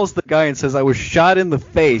he calls the guy and says, "I was shot in the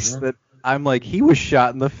face," I'm like, he was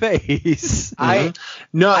shot in the face.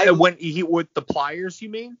 When he with the pliers, you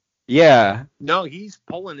mean? Yeah. No, he's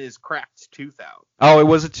pulling his cracked tooth out. Oh, it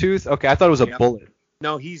was a tooth? Okay, I thought it was a bullet.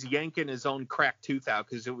 No, he's yanking his own cracked tooth out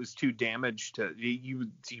because it was too damaged. He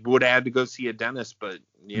would have had to go see a dentist, but,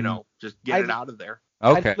 just get it out of there.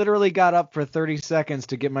 Okay. I literally got up for 30 seconds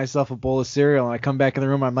to get myself a bowl of cereal, and I come back in the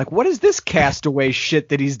room. I'm like, what is this castaway shit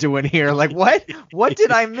that he's doing here? Like, what? What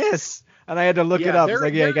did I miss? And I had to look it up. It's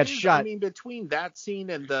like, he got shot. I mean, between that scene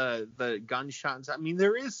and the gunshots, I mean,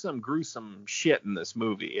 there is some gruesome shit in this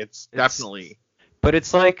movie. It's definitely. But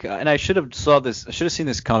it's like, and I should have seen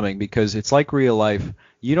this coming, because it's like real life.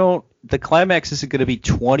 The climax isn't going to be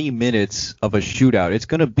 20 minutes of a shootout. It's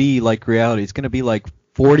going to be like reality. It's going to be like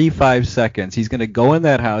 45 seconds. He's going to go in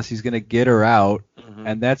that house. He's going to get her out.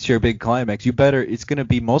 And that's your big climax. It's going to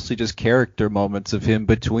be mostly just character moments of him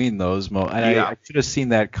between those moments. And I should have seen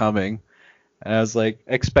that coming. And I was like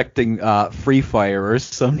expecting Free Fire or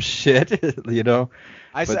some shit,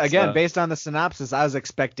 Based on the synopsis, I was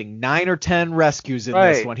expecting 9 or 10 rescues in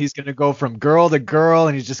this one. He's going to go from girl to girl,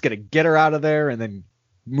 and he's just going to get her out of there and then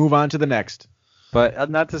move on to the next.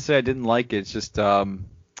 But not to say I didn't like it. It's just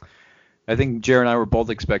I think Jared and I were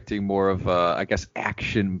both expecting more of,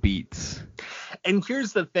 action beats. And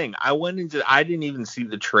here's the thing. I didn't even see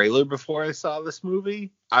the trailer before I saw this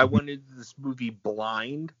movie. I went into this movie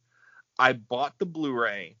blind. I bought the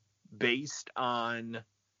Blu-ray based on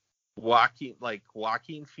Joaquin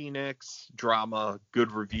Phoenix drama,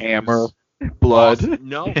 good reviews. Hammer, blood.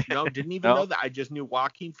 No, didn't even know that. I just knew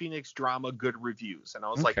Joaquin Phoenix drama, good reviews, and I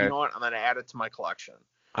was like, you know what? I'm gonna add it to my collection.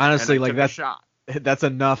 Honestly, like that's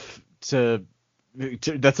enough to.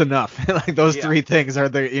 That's enough. Like those three things are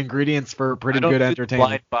the ingredients for pretty good entertainment.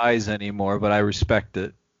 Blind buys anymore, but I respect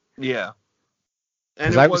it. Yeah.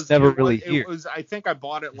 And I was never really here. I think I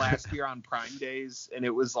bought it last year on Prime Days, and it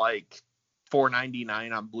was like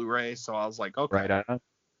 $4.99 on Blu-ray. So I was like, okay, right on.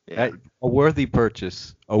 Yeah. A worthy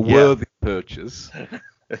purchase. Worthy purchase.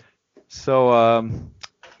 So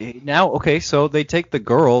now, okay, so they take the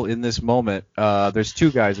girl in this moment. There's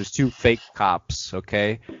two guys. There's two fake cops.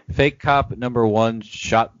 Okay, fake cop number one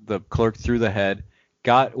shot the clerk through the head,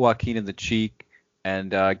 got Joaquin in the cheek,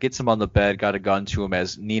 and gets him on the bed, got a gun to him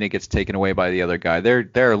as Nina gets taken away by the other guy.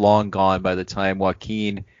 They're long gone by the time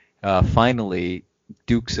Joaquin finally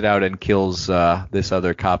dukes it out and kills this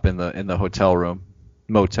other cop in the hotel room,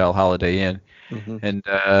 motel, Holiday Inn.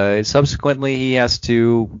 And subsequently he has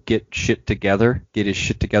to get his shit together,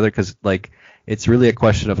 because like it's really a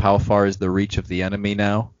question of how far is the reach of the enemy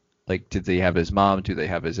now. Like, did they have his mom? Do they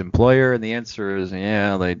have his employer? And the answer is,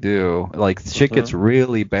 yeah, they do. Like, shit gets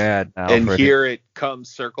really bad now. And here it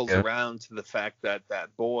circles around to the fact that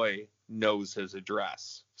that boy knows his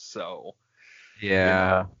address. So,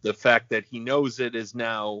 the fact that he knows it is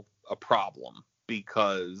now a problem,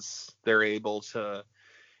 because they're able to,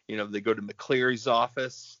 they go to McCleary's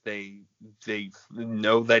office. They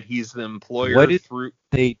know that he's the employer. What did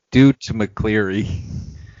they do to McCleary?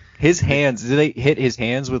 His hands, did they hit his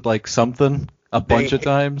hands with like something a bunch of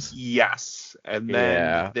times? Yes. And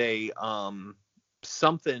then they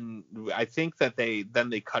something, I think that they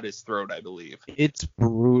cut his throat, I believe. It's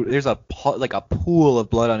brutal. There's a pool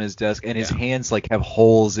of blood on his desk, and his hands like have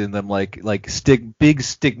holes in them, like big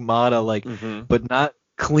stigmata, but not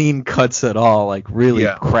clean cuts at all, like really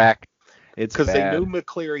cracked. It's because they knew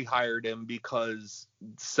McCleary hired him because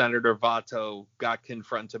Senator Vato got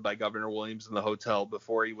confronted by Governor Williams in the hotel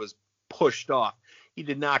before he was pushed off. He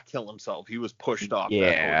did not kill himself. He was pushed off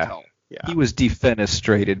that hotel. Yeah. He was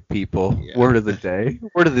defenestrated, people. Yeah. Word of the day.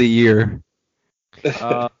 Word of the year.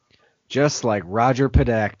 Just like Roger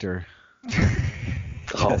Podacter.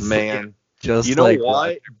 Oh, man. Just you know like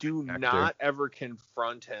what? Do not ever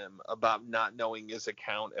confront him about not knowing his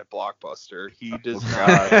account at Blockbuster. He does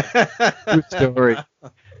not. True story.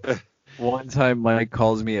 One time Mike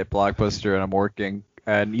calls me at Blockbuster and I'm working,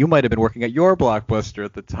 and you might have been working at your Blockbuster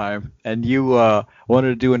at the time, and you wanted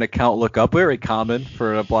to do an account lookup, very common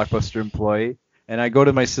for a Blockbuster employee. And I go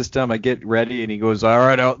to my system, I get ready, and he goes, all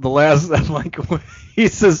right, I'm like, he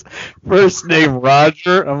says, first name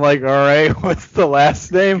Roger. I'm like, all right, what's the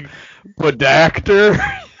last name? Podacter.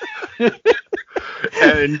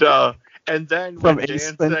 And then when Dan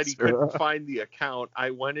said he couldn't find the account, I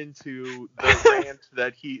went into the rant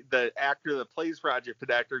that the actor that plays Roger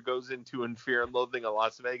Podacter goes into in Fear and Loathing in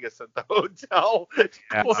Las Vegas at the hotel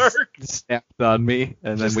clerk. Snapped on me,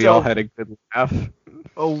 and then we all had a good laugh.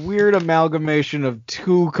 A weird amalgamation of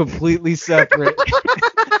two completely separate.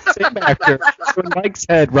 Same actor. In Mike's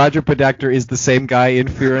head, Roger Podacter is the same guy in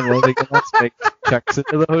Fear and Loathing in Las Vegas. Checks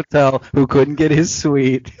into the hotel who couldn't get his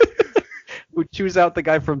suite. who chews out the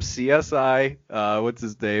guy from CSI. What's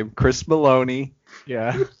his name? Chris Maloney.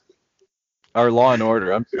 Yeah. Or Law and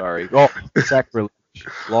Order. I'm sorry. Oh, sacrilege.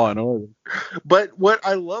 Law and Order. But what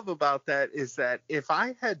I love about that is that if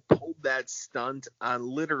I had pulled that stunt on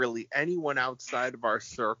literally anyone outside of our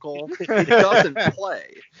circle, it doesn't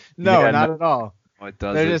play. No, Yeah, not no. at all. Oh, it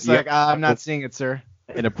does. They're just like, I'm not seeing it, sir.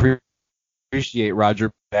 And appreciate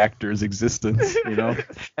Roger Baxter's existence, you know.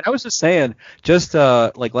 And I was just saying, just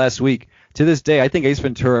like last week, to this day, I think Ace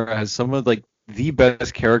Ventura has some of like the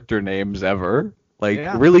best character names ever.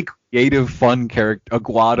 Like really creative, fun character.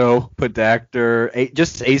 Aguado, Podacter,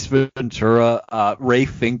 just Ace Ventura, Ray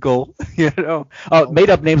Finkel, you know.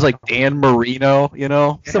 Made up names like Dan Marino, you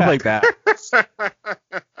know, stuff like that.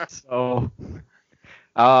 So.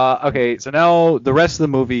 Okay, so now the rest of the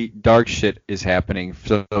movie, dark shit is happening.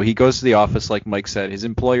 So he goes to the office, like Mike said, his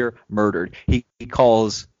employer murdered. He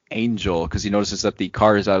calls Angel because he notices that the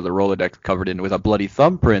car is out of the Rolodex covered in with a bloody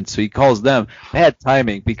thumbprint. So he calls them. Bad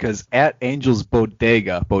timing because at Angel's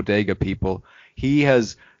bodega people, he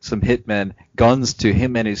has some hitmen, guns to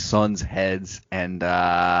him and his son's heads, and they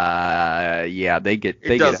get.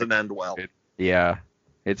 It doesn't end well. Yeah,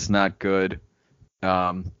 it's not good.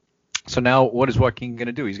 So now what is Joaquin going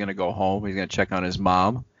to do? He's going to go home. He's going to check on his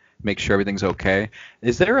mom, make sure everything's okay.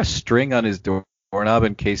 Is there a string on his doorknob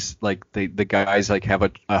in case like the guys like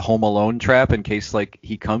have a Home Alone trap in case like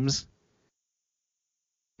he comes?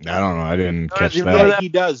 I don't know. I didn't catch Yeah, that. he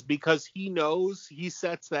does because he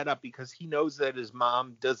sets that up because he knows that his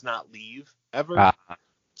mom does not leave ever.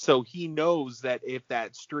 So he knows that if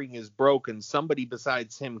that string is broken, somebody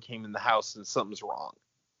besides him came in the house and something's wrong.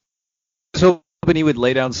 So he would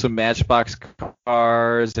lay down some Matchbox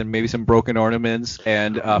cars and maybe some broken ornaments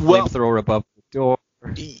and a flamethrower above the door.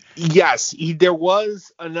 Yes, there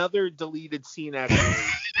was another deleted scene actually.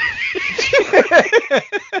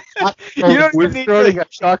 You don't even need throwing a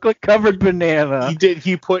chocolate-covered banana. He did.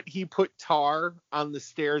 He put tar on the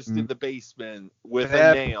stairs to the basement with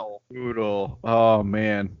a nail. Brutal. Oh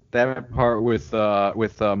man, that part with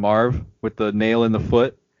Marv with the nail in the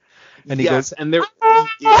foot. And he goes, and there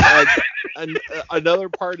another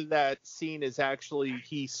part of that scene is actually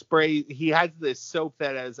he has this soap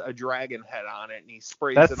that has a dragon head on it and he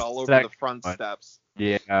sprays it all over the front steps.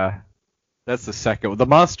 Yeah. That's the second one. The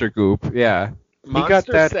Monster Goop, yeah. Monster he got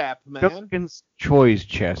that sap, man. Pilkins Choice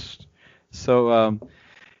chest. So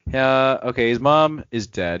okay, his mom is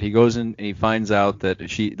dead. He goes in and he finds out that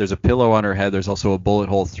there's a pillow on her head. There's also a bullet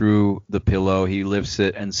hole through the pillow. He lifts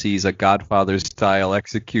it and sees a Godfather-style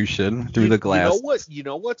execution through the glass. You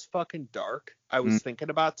know what's fucking dark? I was thinking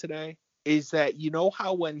about today is that you know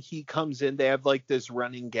how when he comes in, they have like this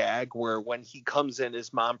running gag where when he comes in,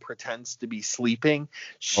 his mom pretends to be sleeping.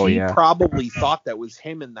 She probably thought that was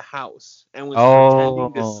him in the house and was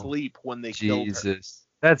pretending to sleep when they killed her.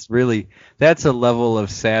 That's a level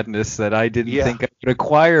of sadness that I didn't think I could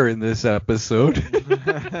acquire in this episode.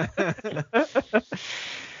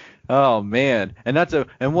 Oh man, and not to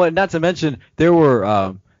mention there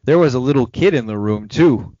was a little kid in the room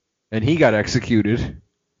too, and he got executed,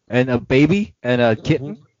 and a baby and a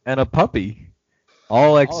kitten and a puppy,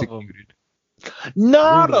 all executed.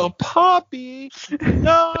 Not a puppy.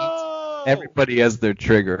 No. Everybody has their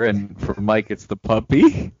trigger, and for Mike, it's the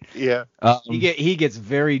puppy. Yeah. He gets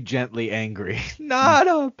very gently angry. Not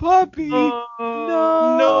a puppy. No.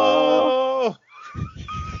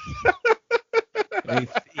 And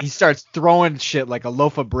he starts throwing shit like a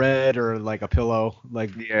loaf of bread or like a pillow,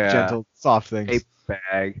 like gentle, soft things. A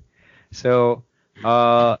bag. So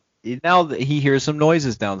now that he hears some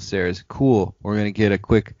noises downstairs. Cool. We're gonna get a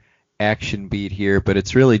quick action beat here, but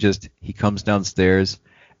it's really just he comes downstairs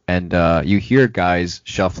and you hear guys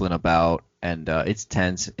shuffling about and it's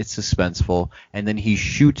tense, it's suspenseful, and then he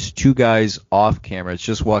shoots two guys off camera. It's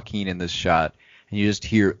just Joaquin in this shot, and you just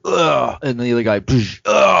hear ugh, and the other guy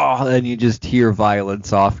ugh, and you just hear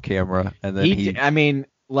violence off camera, and then I mean,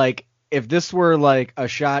 like if this were like a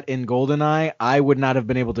shot in GoldenEye, I would not have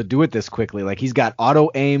been able to do it this quickly. Like he's got auto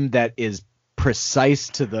aim that is precise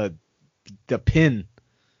to the pin.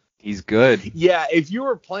 He's good. Yeah, if you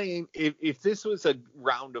were playing, if this was a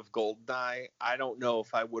round of GoldenEye, I don't know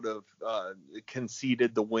if I would have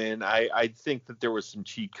conceded the win. I think that there was some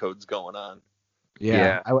cheat codes going on.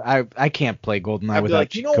 Yeah. I can't play GoldenEye without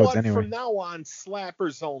cheat codes anyway. From now on,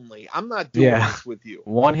 slappers only. I'm not doing this with you.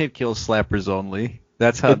 One hit kill slappers only.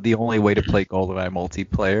 That's the only way to play GoldenEye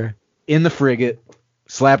multiplayer. In the frigate,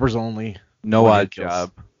 slappers only. No odd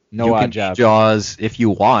job. No odd job. Jaws if you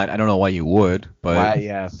want. I don't know why you would, but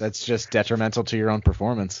that's just detrimental to your own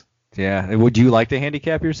performance. Yeah. Would you like to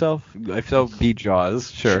handicap yourself? If so, be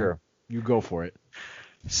Jaws. Sure. You go for it.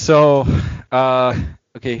 So,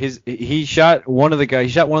 okay, he shot one of the guys.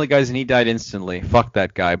 He shot one of the guys and he died instantly. Fuck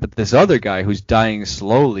that guy. But this other guy who's dying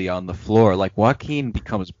slowly on the floor, like Joaquin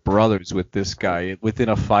becomes brothers with this guy within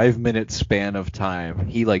a 5-minute span of time.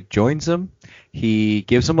 He like joins him. He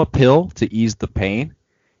gives him a pill to ease the pain.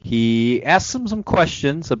 He asks him some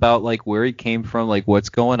questions about like where he came from, like what's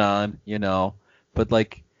going on, you know. But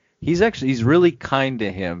like he's really kind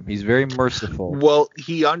to him. He's very merciful. Well,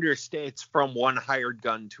 he understands from one hired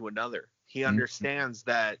gun to another. He understands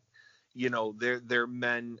that, you know, they're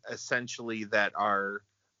men essentially that are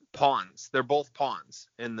pawns. They're both pawns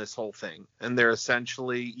in this whole thing, and they're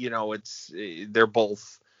essentially, you know, they're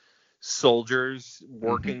both soldiers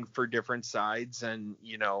working for different sides, and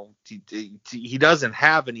you know, he doesn't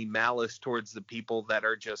have any malice towards the people that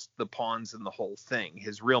are just the pawns in the whole thing.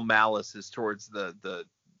 His real malice is towards the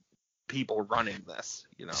people running this,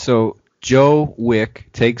 you know. So Joe Wick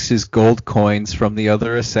takes his gold coins from the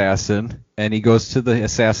other assassin, and he goes to the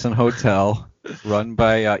Assassin Hotel, run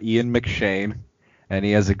by Ian McShane, and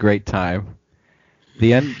he has a great time.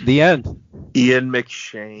 The end. Ian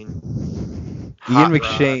McShane. Ian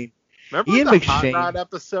McShane. Remember Ian the McShane. Hot Rod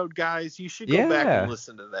episode, guys? You should go back and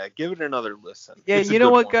listen to that. Give it another listen. Yeah, It's a you know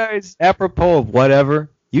good what, one. guys? Apropos of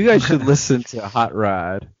whatever, you guys should listen to Hot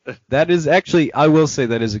Rod. That is actually, I will say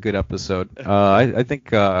that is a good episode. I think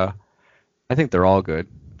they're all good,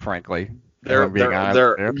 frankly. If I'm being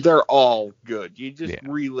honest. They're all good. You just Yeah.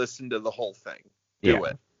 re-listen to the whole thing. Do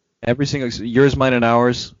it. Every single Yours, Mine, and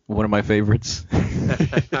Ours, one of my favorites.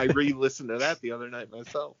 I re-listened to that the other night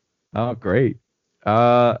myself. Oh, great.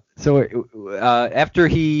 So after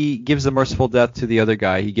he gives the merciful death to the other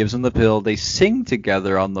guy, he gives him the pill. They sing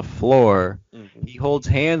together on the floor. Mm-hmm. He holds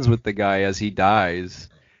hands with the guy as he dies.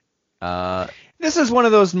 This is one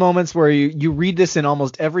of those moments where you read this in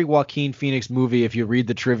almost every Joaquin Phoenix movie. If you read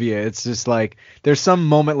the trivia, it's just like there's some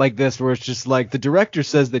moment like this where it's just like the director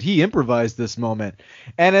says that he improvised this moment,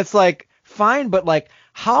 and it's like fine, but like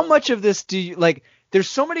how much of this do you like? There's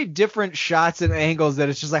so many different shots and angles that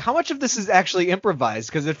it's just like how much of this is actually improvised,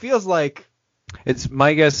 because it feels like It's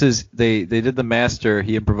my guess is they did the master,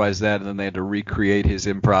 he improvised that, and then they had to recreate his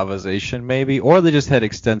improvisation maybe, or they just had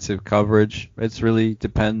extensive coverage. It's really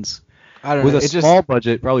depends. I don't With know. a It just small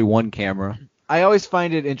budget, probably one camera. I always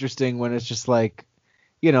find it interesting when it's just like,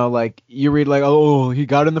 you know, like you read like, oh, he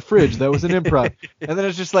got in the fridge. That was an improv. And then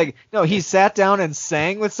it's just like, no, he sat down and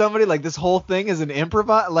sang with somebody. Like this whole thing is an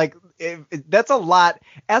improv. Like that's a lot.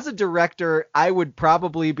 As a director, I would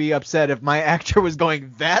probably be upset if my actor was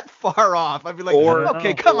going that far off. I'd be like,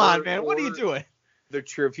 okay, come on, man. What are you doing? The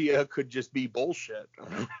trivia could just be bullshit.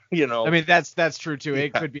 You know. I mean, that's true too.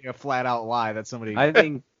 It could be a flat out lie that somebody.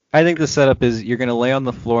 I think the setup is you're gonna lay on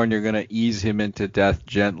the floor and you're gonna ease him into death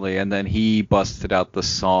gently, and then he busted out the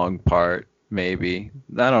song part. Maybe,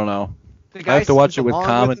 I don't know. The I have to watch it with sings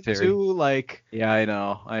along commentary. him too, like Yeah, I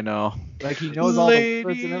know. like he knows all the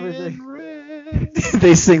words and everything.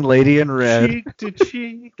 They sing "Lady in Red." Cheek to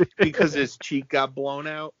cheek, because his cheek got blown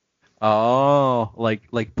out. Oh, like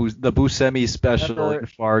the Buscemi special Never- in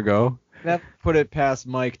Fargo. Never put it past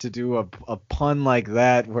Mike to do a pun like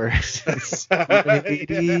that where it's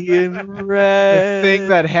Lady in the Red. thing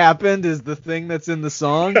that happened is the thing that's in the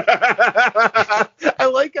song. I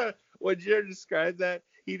like when Jared described that.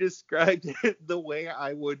 He described it the way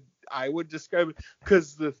I would describe it,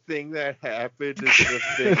 because the thing that happened is the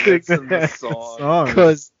thing that's in the song.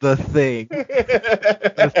 Because the thing.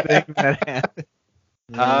 The thing that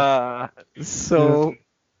happened. So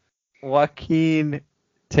Joaquin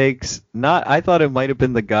takes I thought it might have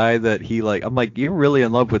been the guy that he like. I'm like, you're really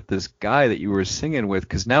in love with this guy that you were singing with,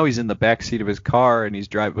 because now he's in the back seat of his car and he's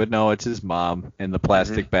driving. But no, it's his mom in the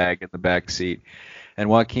plastic bag in the back seat, and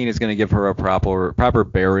Joaquin is going to give her a proper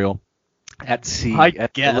burial at sea. I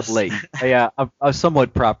at guess. the lake. Yeah, a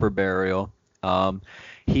somewhat proper burial.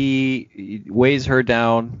 He weighs her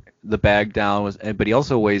down, the bag down, but he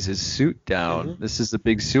also weighs his suit down. This is a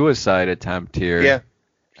big suicide attempt here. Yeah.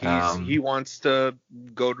 Um, He wants to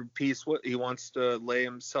go to peace with. He wants to lay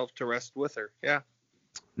himself to rest with her. Yeah.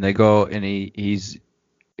 And they go, and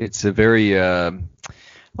it's a very a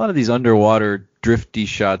lot of these underwater drifty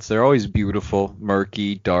shots. They're always beautiful,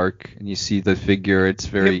 murky, dark, and you see the figure. It's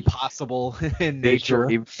very Impossible in nature.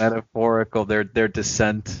 metaphorical. Their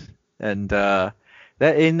descent, and that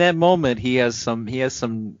in that moment he has some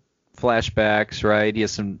flashbacks, right? He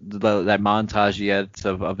has that montage he had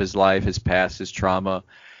of his life, his past, his trauma,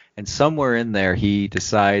 and somewhere in there he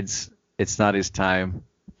decides it's not his time,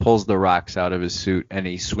 pulls the rocks out of his suit, and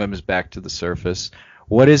he swims back to the surface.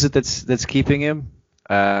 What is it that's keeping him?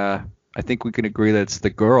 I think we can agree that it's the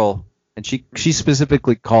girl And she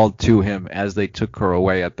specifically called to him as they took her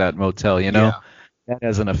away at that motel, you know? Yeah. That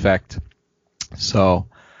has an effect. So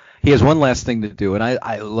he has one last thing to do, and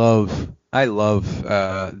I love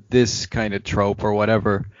this kind of trope or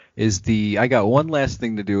whatever is I got one last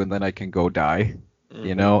thing to do and then I can go die.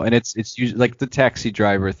 You know, and it's usually like the taxi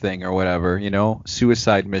driver thing or whatever, you know,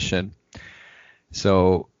 suicide mission.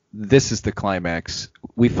 So this is the climax.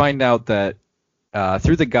 We find out that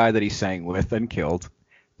through the guy that he sang with and killed,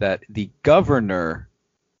 that the governor,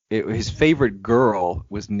 his favorite girl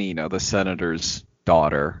was Nina, the senator's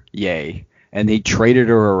daughter. Yay. And he traded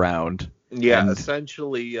her around. Yeah, And-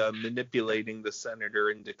 essentially manipulating the senator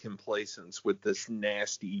into complacence with this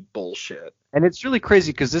nasty bullshit. And it's really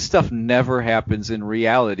crazy because this stuff never happens in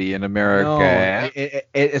reality in America. No,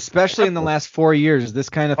 especially in the last 4 years, this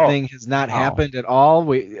kind of thing has not happened at all.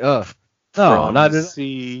 No, From not at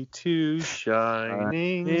sea to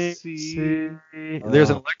shining sea. There's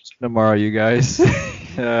an election tomorrow, you guys.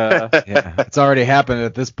 Yeah, it's already happened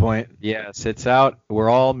at this point. Yes, it's out. We're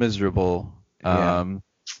all miserable. Yeah.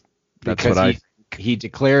 That's Because what he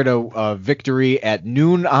declared a victory at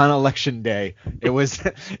noon on election day. It was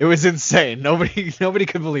insane. Nobody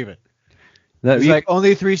could believe it. He's like,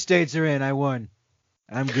 only 3 states are in. I won.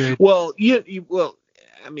 I'm good. Well, well,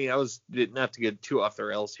 I mean, I was not to get too off the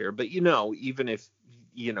rails here, but even if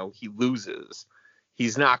he loses,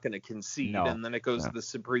 he's not going to concede, No. and then it goes to the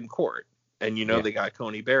Supreme Court, and Yeah. they got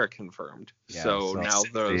Coney Barrett confirmed. Yeah, so so- now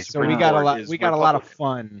the So Supreme we got a Court lot. is We got a lot of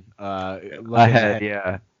Republican. fun. looking ahead,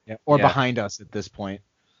 yeah. or Yeah. behind us at this point.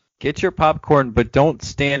 Get your popcorn, but don't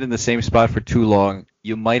stand in the same spot for too long.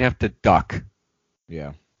 You might have to duck.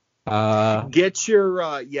 Yeah. Get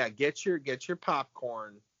your get your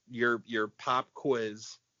popcorn, your pop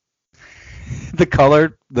quiz. The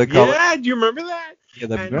color. Yeah, do you remember that? Yeah,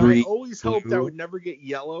 the And I green, always hoped that blue. would never get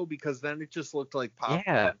yellow because then it just looked like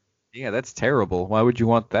popcorn. Yeah, that's terrible. Why would you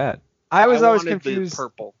want that? I was always wanted the confused.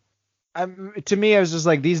 purple. To me, I was just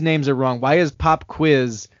like, these names are wrong. Why is Pop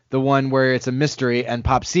Quiz the one where it's a mystery, and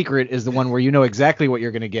Pop Secret is the one where you know exactly what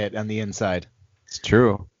you're going to get on the inside? It's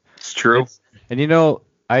true. It's true. And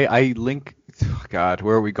I link. Oh God,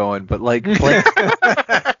 where are we going? But like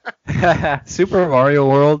Super Mario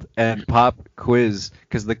World and Pop Quiz,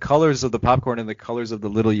 because the colors of the popcorn and the colors of the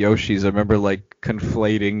little Yoshis, I remember like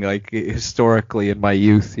conflating like historically in my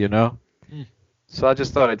youth, you know. So I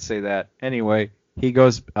just thought I'd say that. Anyway, he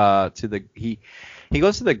goes to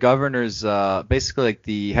the governor's basically like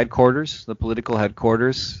the headquarters, the political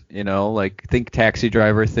headquarters. Like think taxi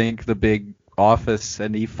driver, think the big office,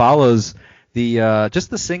 and he follows the just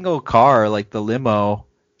the single car, like the limo,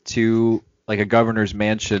 to like a governor's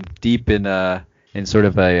mansion deep in sort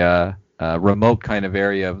of a remote kind of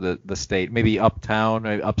area of the state, maybe uptown,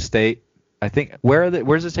 maybe upstate. I think where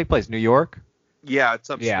does this take place? New York? Yeah, it's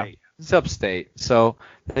upstate. Yeah. It's upstate. So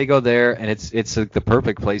they go there, and it's like the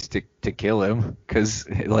perfect place to kill him because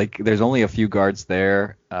like there's only a few guards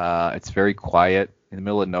there. It's very quiet in the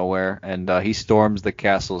middle of nowhere, and he storms the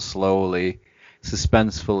castle slowly,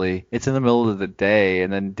 suspensefully. It's in the middle of the day,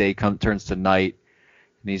 and then day turns to night,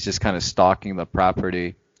 and he's just kind of stalking the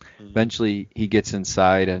property. Eventually, he gets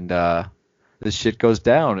inside, and this shit goes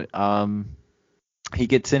down. He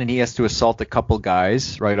gets in, and he has to assault a couple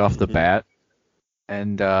guys right off the bat.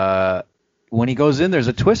 And when he goes in, there's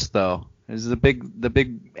a twist, though. This is the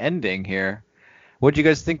big ending here. What do you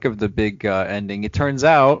guys think of the big ending? It turns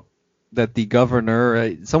out that the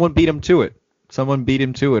governor, someone beat him to it. Someone beat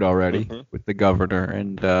him to it already with the governor,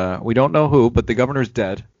 and we don't know who, but the governor's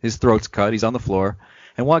dead. His throat's cut. He's on the floor,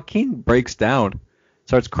 and Joaquin breaks down,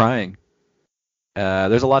 starts crying.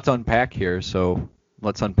 There's a lot to unpack here, so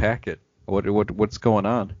let's unpack it. What's going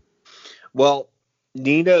on? Well,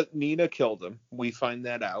 Nina killed him. We find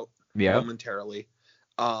that out momentarily.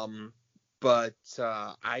 But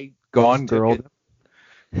I Gone girl.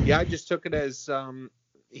 I just took it as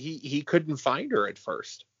he couldn't find her at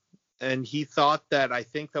first. And he thought that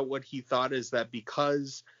what he thought is that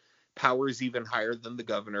because powers even higher than the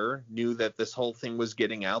governor knew that this whole thing was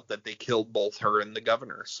getting out, that they killed both her and the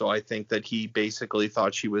governor. So I think that he basically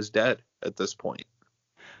thought she was dead at this point.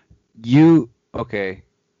 Okay.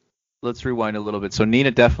 Let's rewind a little bit. So Nina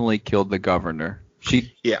definitely killed the governor. She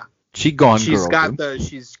gone She's girl.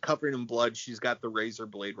 she's covered in blood. She's got the razor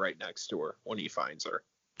blade right next to her when he finds her.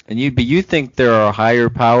 And you think there are higher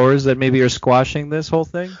powers that maybe are squashing this whole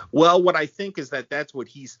thing? Well, what I think is that that's what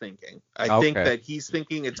he's thinking. I think Okay. that he's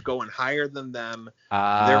thinking it's going higher than them.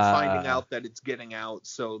 They're finding out that it's getting out,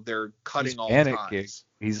 so they're cutting all panicking. ties.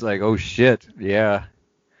 He's like, oh shit, yeah.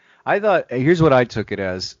 I thought, here's what I took it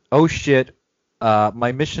as. Oh shit,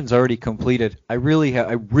 my mission's already completed. I really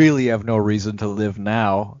have no reason to live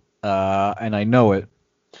now. and I know it.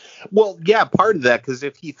 Well, yeah, part of that, because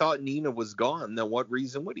if he thought Nina was gone, then what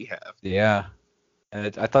reason would he have? Yeah,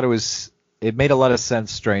 and I thought it made a lot of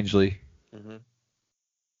sense, strangely. Mm-hmm.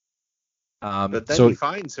 But then he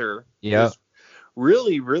finds her. Yeah. This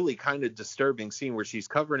really, really kind of disturbing scene where she's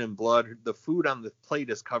covered in blood. The food on the plate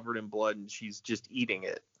is covered in blood, and she's just eating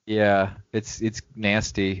it. Yeah, it's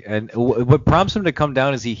nasty. And what prompts him to come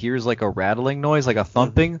down is he hears like a rattling noise, like a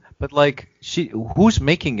thumping. But like, who's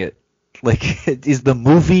making it? Like, is the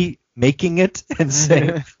movie making it and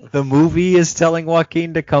saying the movie is telling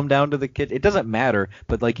Joaquin to come down to the kitchen? It doesn't matter.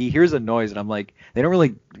 But like, he hears a noise, and I'm like, they don't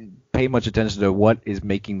really pay much attention to what is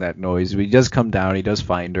making that noise. He does come down, he does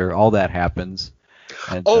find her, all that happens.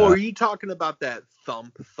 And, are you talking about that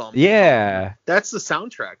thump? Yeah. That's the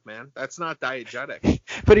soundtrack, man. That's not diegetic.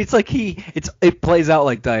 But it's like it plays out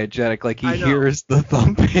like diegetic, like he hears the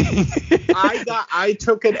thumping. I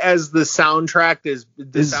took it as the soundtrack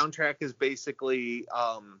is basically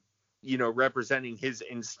representing his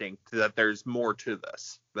instinct that there's more to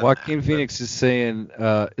this. Joaquin Phoenix is saying,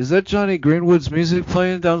 "Is that Johnny Greenwood's music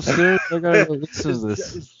playing downstairs? I gotta listen to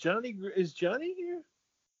this." Is Johnny here?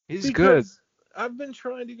 He's good. I've been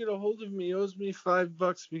trying to get a hold of him. He owes me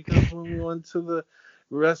 $5 because when we went to the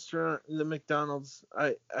restaurant, the McDonald's,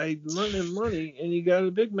 I lent him money and he got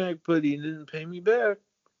a Big Mac, but he didn't pay me back.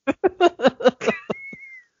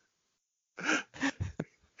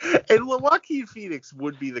 And Joaquin Phoenix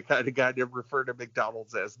would be the kind of guy to refer to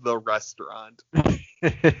McDonald's as the restaurant. We're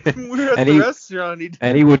at the restaurant.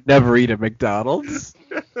 And he would never eat at McDonald's.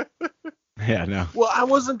 Yeah, no. Well, I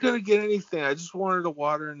wasn't gonna get anything. I just wanted a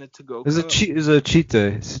water and a to-go. It's a cheat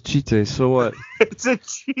day. It's a cheat day. So what? It's a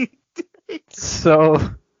cheat day. So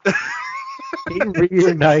he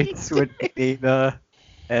reunites with Nina,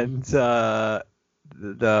 and that's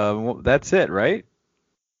it, right?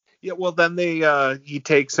 Yeah. Well, then he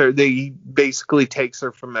takes her. They basically takes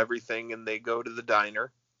her from everything, and they go to the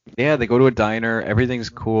diner. Yeah, they go to a diner, everything's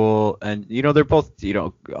cool, and they're both,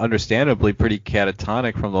 understandably pretty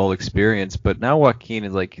catatonic from the whole experience, but now Joaquin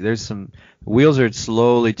is like, there's some wheels are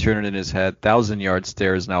slowly turning in his head, 1,000-yard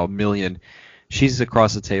stare is now 1,000,000. She's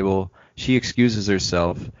across the table, she excuses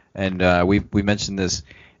herself, and we mentioned this,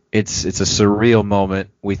 it's a surreal moment,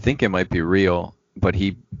 we think it might be real, but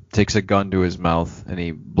he takes a gun to his mouth and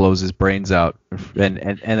he blows his brains out, and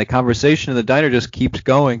the conversation in the diner just keeps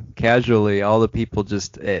going casually, all the people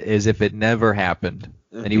just as if it never happened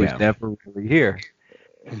and he was never really here.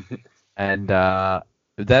 And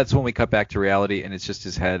that's when we cut back to reality, and it's just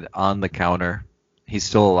his head on the counter. He's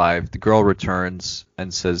still alive. The girl returns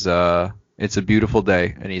and says it's a beautiful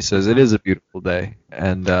day, and he says it is a beautiful day,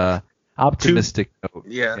 and optimistic note.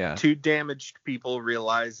 Yeah, two damaged people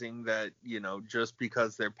realizing that, just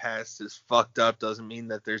because their past is fucked up doesn't mean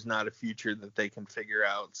that there's not a future that they can figure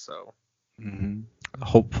out. So, a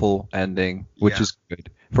hopeful ending, which is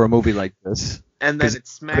good for a movie like this. And then it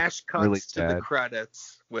smash cuts really to the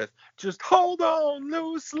credits with "Just Hold On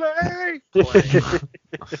Loosely,"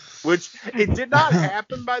 which it did not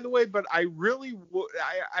happen, by the way. But I really,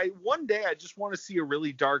 I one day I just want to see a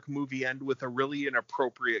really dark movie end with a really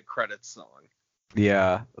inappropriate credits song.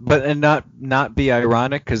 Yeah, but and not be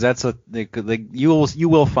ironic, because that's you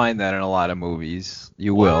will find that in a lot of movies.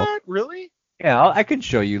 You will. What? Really? Yeah, I can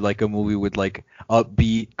show you like a movie with like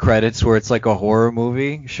upbeat credits where it's like a horror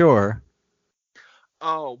movie. Sure.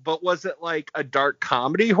 Oh, but was it like a dark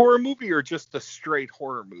comedy horror movie or just a straight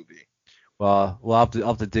horror movie? Well, I'll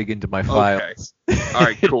have to dig into my files. Okay. All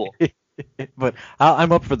right, cool. But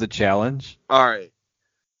I'm up for the challenge. All right.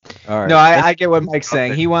 No, I get what Mike's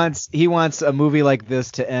saying. He wants a movie like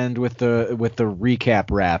this to end with the recap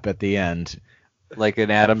rap at the end. Like an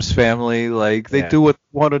Addams Family, like they do what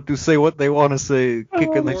they want to say what they want to say,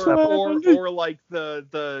 kicking the or like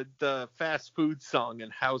the fast food song in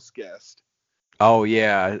House Guest. Oh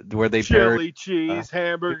yeah, where they chili cheese,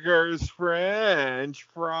 hamburgers, French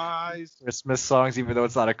fries, Christmas songs, even though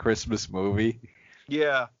it's not a Christmas movie.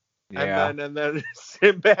 Yeah. And then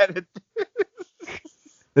Sinbad.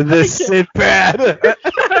 The Sinbad.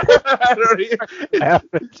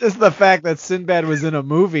 Just the fact that Sinbad was in a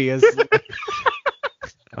movie is.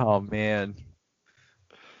 Oh man.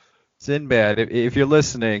 Sinbad, if you're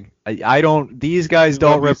listening, I don't. These guys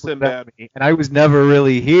don't represent me, and I was never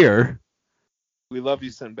really here. We love you,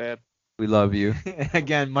 Sinbad. We love you.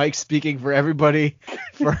 Again, Mike speaking for everybody,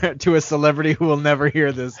 to a celebrity who will never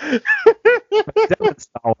hear this. Devin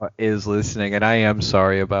Sawa is listening, and I am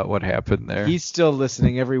sorry about what happened there. He's still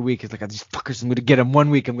listening every week. He's like, these fuckers, I'm gonna get him 1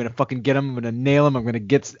 week. I'm gonna fucking get him. I'm gonna nail him. I'm gonna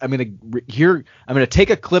take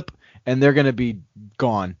a clip, and they're gonna be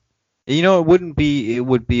gone. It would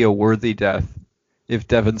be a worthy death if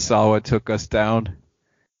Devon Sawa took us down.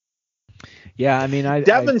 Yeah, I mean,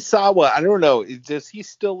 Devon Sawa, I don't know. Does he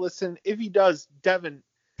still listen? If he does, Devon,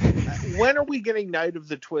 when are we getting Night of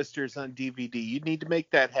the Twisters on DVD? You need to make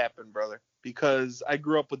that happen, brother, because I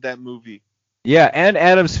grew up with that movie. Yeah, and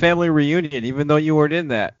Adam's Family Reunion, even though you weren't in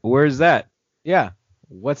that. Where's that? yeah.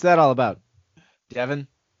 What's that all about? Devon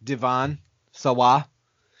Sawa.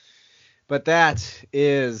 But that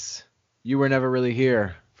is You Were Never Really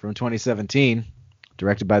Here from 2017,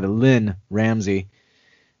 directed by the Lynn Ramsey.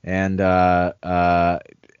 And I'll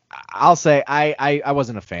say I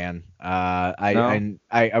wasn't a fan. I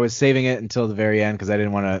was saving it until the very end because I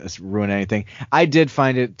didn't want to ruin anything. I did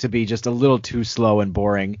find it to be just a little too slow and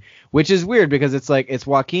boring, which is weird because it's like it's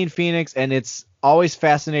Joaquin Phoenix and it's always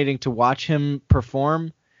fascinating to watch him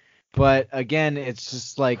perform. But again, it's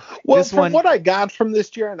just like Well, from what I got from this,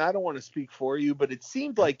 Jaron, I don't want to speak for you, but it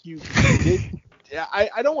seemed like you did.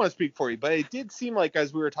 I don't want to speak for you, but it did seem like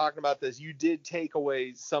as we were talking about this, you did take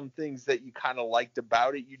away some things that you kind of liked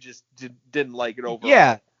about it. You just didn't like it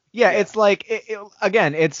overall. Yeah. It's like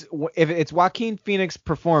again, if it's Joaquin Phoenix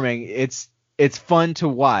performing, it's fun to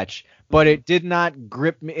watch, but it did not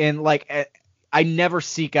grip me in. Like I never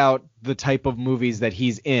seek out the type of movies that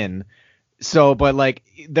he's in. So, but like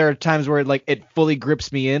there are times where like it fully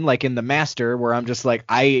grips me in, like in The Master, where I'm just like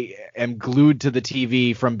I am glued to the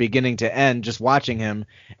TV from beginning to end, just watching him.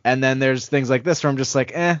 And then there's things like this where I'm just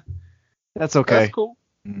like, that's okay. That's cool.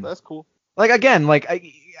 That's cool. Like again, like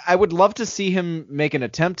I would love to see him make an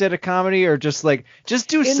attempt at a comedy or just do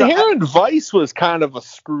something. Inherent Vice was kind of a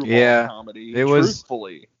screwball comedy. It was.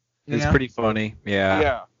 Truthfully, It's pretty funny. Yeah.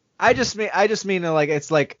 Yeah. I just mean like it's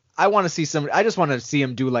like I want to see somebody. I just want to see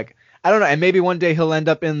him do like. I don't know, and maybe one day he'll end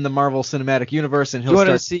up in the Marvel Cinematic Universe, and he'll want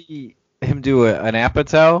to see him do an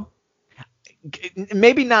Apatow?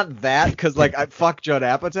 Maybe not that, because like I fuck Judd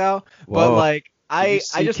Apatow, but like I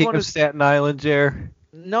just King want of to. Staten Island, Jer.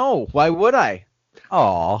 No, why would I?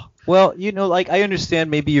 Oh, well, like I understand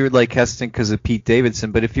maybe you're like hesitant because of Pete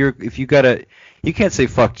Davidson, but if you can't say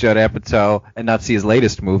fuck Judd Apatow and not see his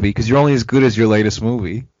latest movie because you're only as good as your latest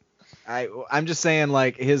movie. I'm just saying,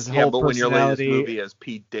 like, his whole but when your personality. latest movie has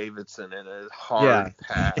Pete Davidson in it, hard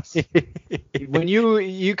pass. When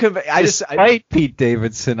you could, Despite Pete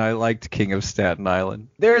Davidson, I liked King of Staten Island.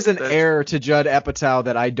 There's an air to Judd Apatow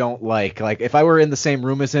that I don't like. Like, if I were in the same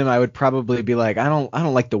room as him, I would probably be like, I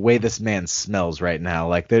don't like the way this man smells right now.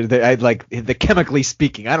 Like, I'd like the chemically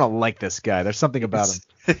speaking, I don't like this guy. There's something about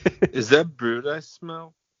him. Is that Brute I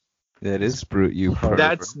smell? That is Brute, you.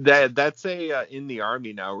 That's a In the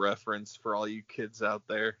Army Now reference for all you kids out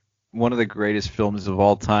there. One of the greatest films of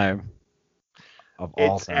all time.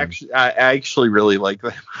 Actually, I actually really like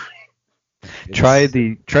that movie. Try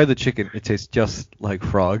the chicken. It tastes just like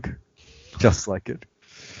frog, just like it.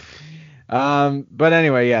 But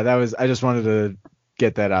anyway, yeah, that was. I just wanted to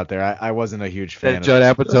get that out there. I wasn't a huge fan. That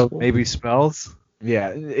Judd Apatow maybe smells.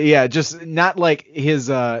 Yeah, just not like his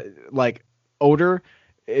like odor.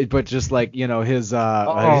 But just like his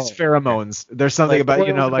pheromones. There's something like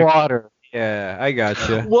about like water. Yeah, I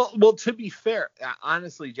gotcha. Well, to be fair,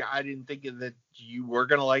 honestly, I didn't think that you were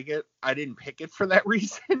gonna like it. I didn't pick it for that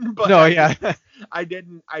reason. But no, yeah, I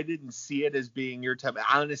didn't see it as being your type.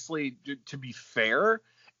 Honestly, to be fair,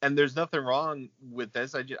 and there's nothing wrong with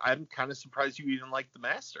this. I'm kind of surprised you even like The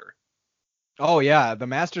Master. Oh yeah, The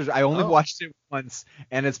Master. I only watched it once,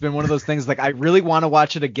 and it's been one of those things like I really want to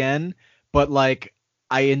watch it again, but like.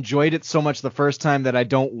 I enjoyed it so much the first time that I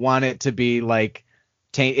don't want it to be like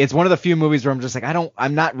it's one of the few movies where I'm just like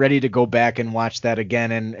I'm not ready to go back and watch that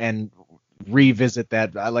again and revisit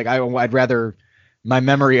that. Like I'd rather my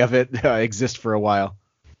memory of it exist for a while.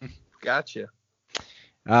 Gotcha.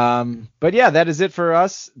 But yeah, that is it for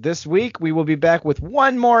us this week. We will be back with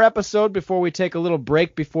one more episode before we take a little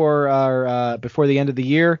break before the end of the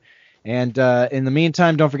year. And in the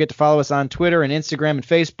meantime, don't forget to follow us on Twitter and Instagram and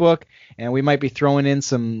Facebook. And we might be throwing in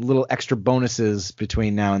some little extra bonuses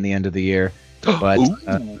between now and the end of the year. But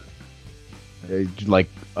like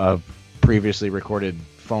previously recorded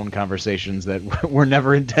phone conversations that were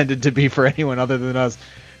never intended to be for anyone other than us.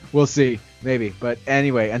 We'll see. Maybe. But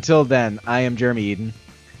anyway, until then, I am Jeremy Eden.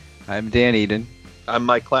 I'm Dan Eden. I'm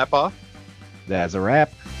Mike Klapoff. That's a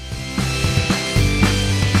wrap.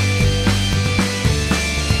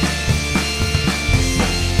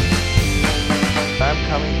 Time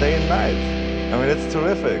coming day and night. I mean, it's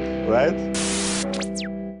terrific, right?